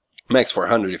 max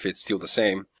 400 if it's still the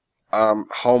same,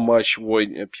 how much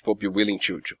would people be willing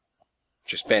to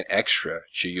spend extra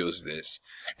to use this?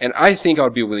 And I think I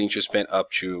would be willing to spend up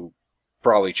to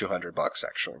probably $200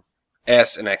 actually,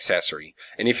 as an accessory.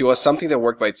 And if it was something that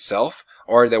worked by itself,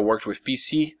 or that worked with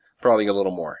PC, probably a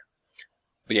little more.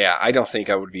 But yeah, I don't think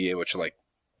I would be able to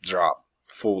drop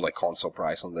full console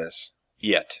price on this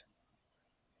yet.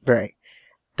 Right.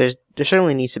 There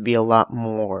certainly needs to be a lot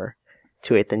more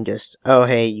to it than just, oh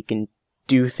hey, you can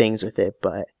do things with it,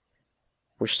 but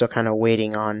we're still kind of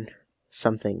waiting on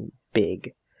something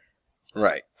big.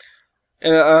 Right.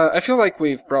 And I feel like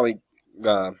we've probably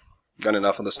got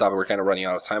enough on this topic. We're kind of running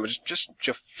out of time. But just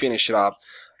to finish it up,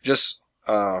 just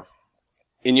based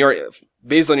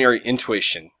on your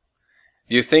intuition,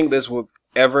 do you think this will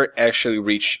ever actually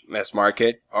reach mass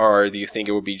market, or do you think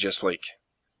it will be just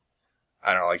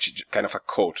I don't know, kind of a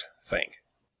cult thing?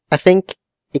 I think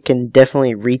it can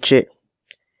definitely reach it,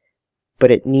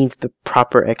 but it needs the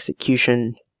proper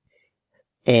execution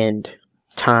and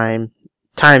time.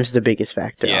 Time's the biggest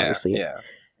factor, obviously. Yeah.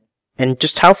 And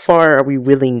just how far are we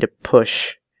willing to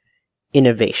push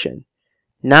innovation?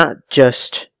 Not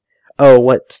just, oh,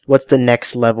 what's the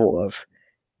next level of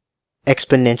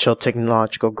exponential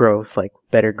technological growth, like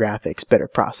better graphics, better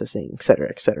processing, etc.,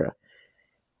 etc.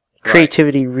 Right.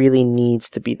 Creativity really needs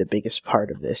to be the biggest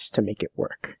part of this to make it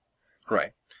work.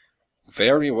 Right.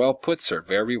 Very well put, sir.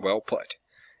 Very well put.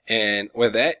 And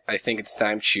with that, I think it's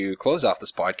time to close off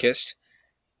this podcast.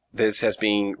 This has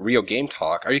been Real Game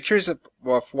Talk. Are you curious of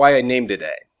why I named it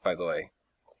that, by the way?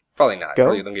 Probably not. Go.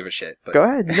 Probably don't give a shit. But. Go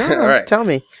ahead. No, all right. Tell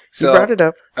me. You brought it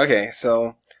up. Okay,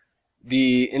 so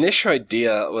the initial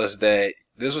idea was that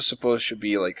this was supposed to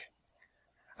be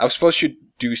I was supposed to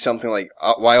do something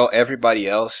while everybody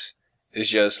else is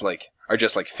just are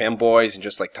just fanboys and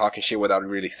just talking shit without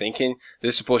really thinking.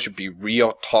 This is supposed to be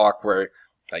real talk where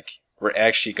we're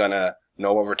actually gonna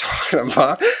know what we're talking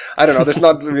about. I don't know. There's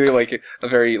not really like a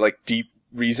very like deep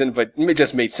reason, but it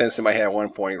just made sense in my head at one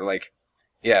point. We're like,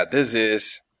 yeah, this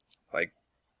is like,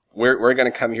 we're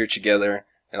going to come here together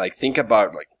and like think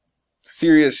about like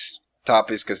serious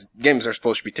topics, because games are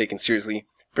supposed to be taken seriously,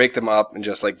 break them up and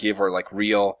just like give our like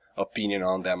real opinion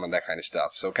on them and that kind of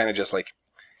stuff. So kind of just like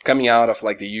coming out of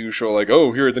like the usual like,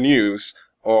 oh, here are the news,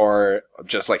 or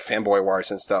just like fanboy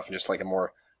wars and stuff, and just like a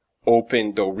more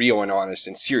open, though real and honest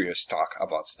and serious talk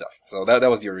about stuff. So that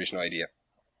was the original idea.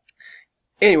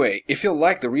 Anyway, if you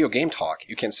like the real game talk,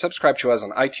 you can subscribe to us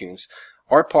on iTunes.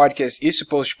 Our podcast is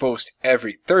supposed to post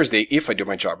every Thursday if I do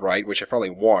my job right, which I probably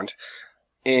won't.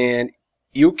 And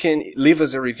you can leave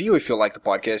us a review if you like the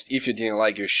podcast. If you didn't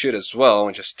like it, you should as well,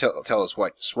 and just tell us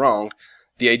what's wrong.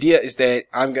 The idea is that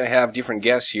I'm going to have different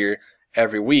guests here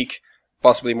every week,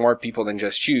 possibly more people than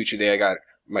just you. Today I got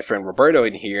my friend Roberto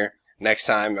in here. Next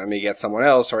time I may get someone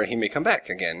else, or he may come back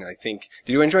again. I think.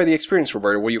 Did you enjoy the experience,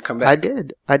 Roberto? Will you come back?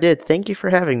 I did. Thank you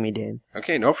for having me, Dan.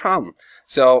 Okay, no problem.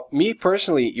 So, me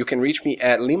personally, you can reach me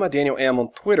at Lima Daniel M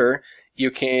on Twitter.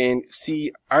 You can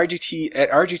see RGT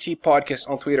at RGT Podcast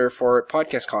on Twitter for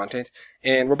podcast content.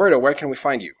 And Roberto, where can we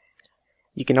find you?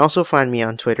 You can also find me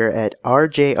on Twitter at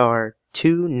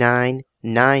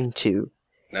RJR2992.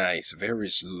 Nice, very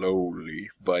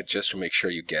slowly, but just to make sure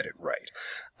you get it right.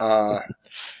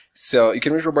 So you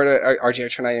can reach Roberto at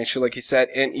RJR2992, like he said,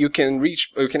 and you can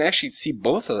actually see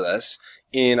both of us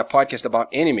in a podcast about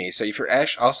anime. So if you're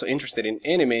actually also interested in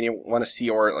anime and you want to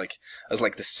see us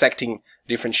dissecting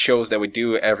different shows that we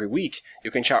do every week,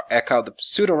 you can check out the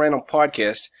Pseudo Random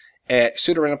Podcast at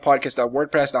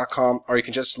pseudorandompodcast.wordpress.com, or you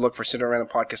can just look for Pseudo Random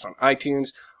Podcast on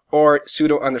iTunes, or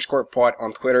pseudo_pod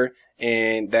on Twitter,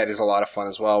 and that is a lot of fun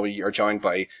as well. We are joined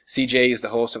by CJ, is the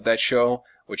host of that show,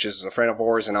 which is a friend of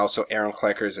ours, and also Aaron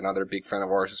Klecker is another big friend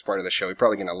of ours as part of the show. You're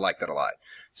probably going to like that a lot.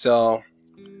 So,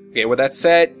 okay, with that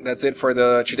said, that's it for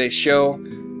today's show.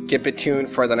 Keep it tuned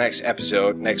for the next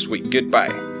episode next week.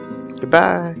 Goodbye.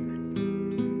 Goodbye.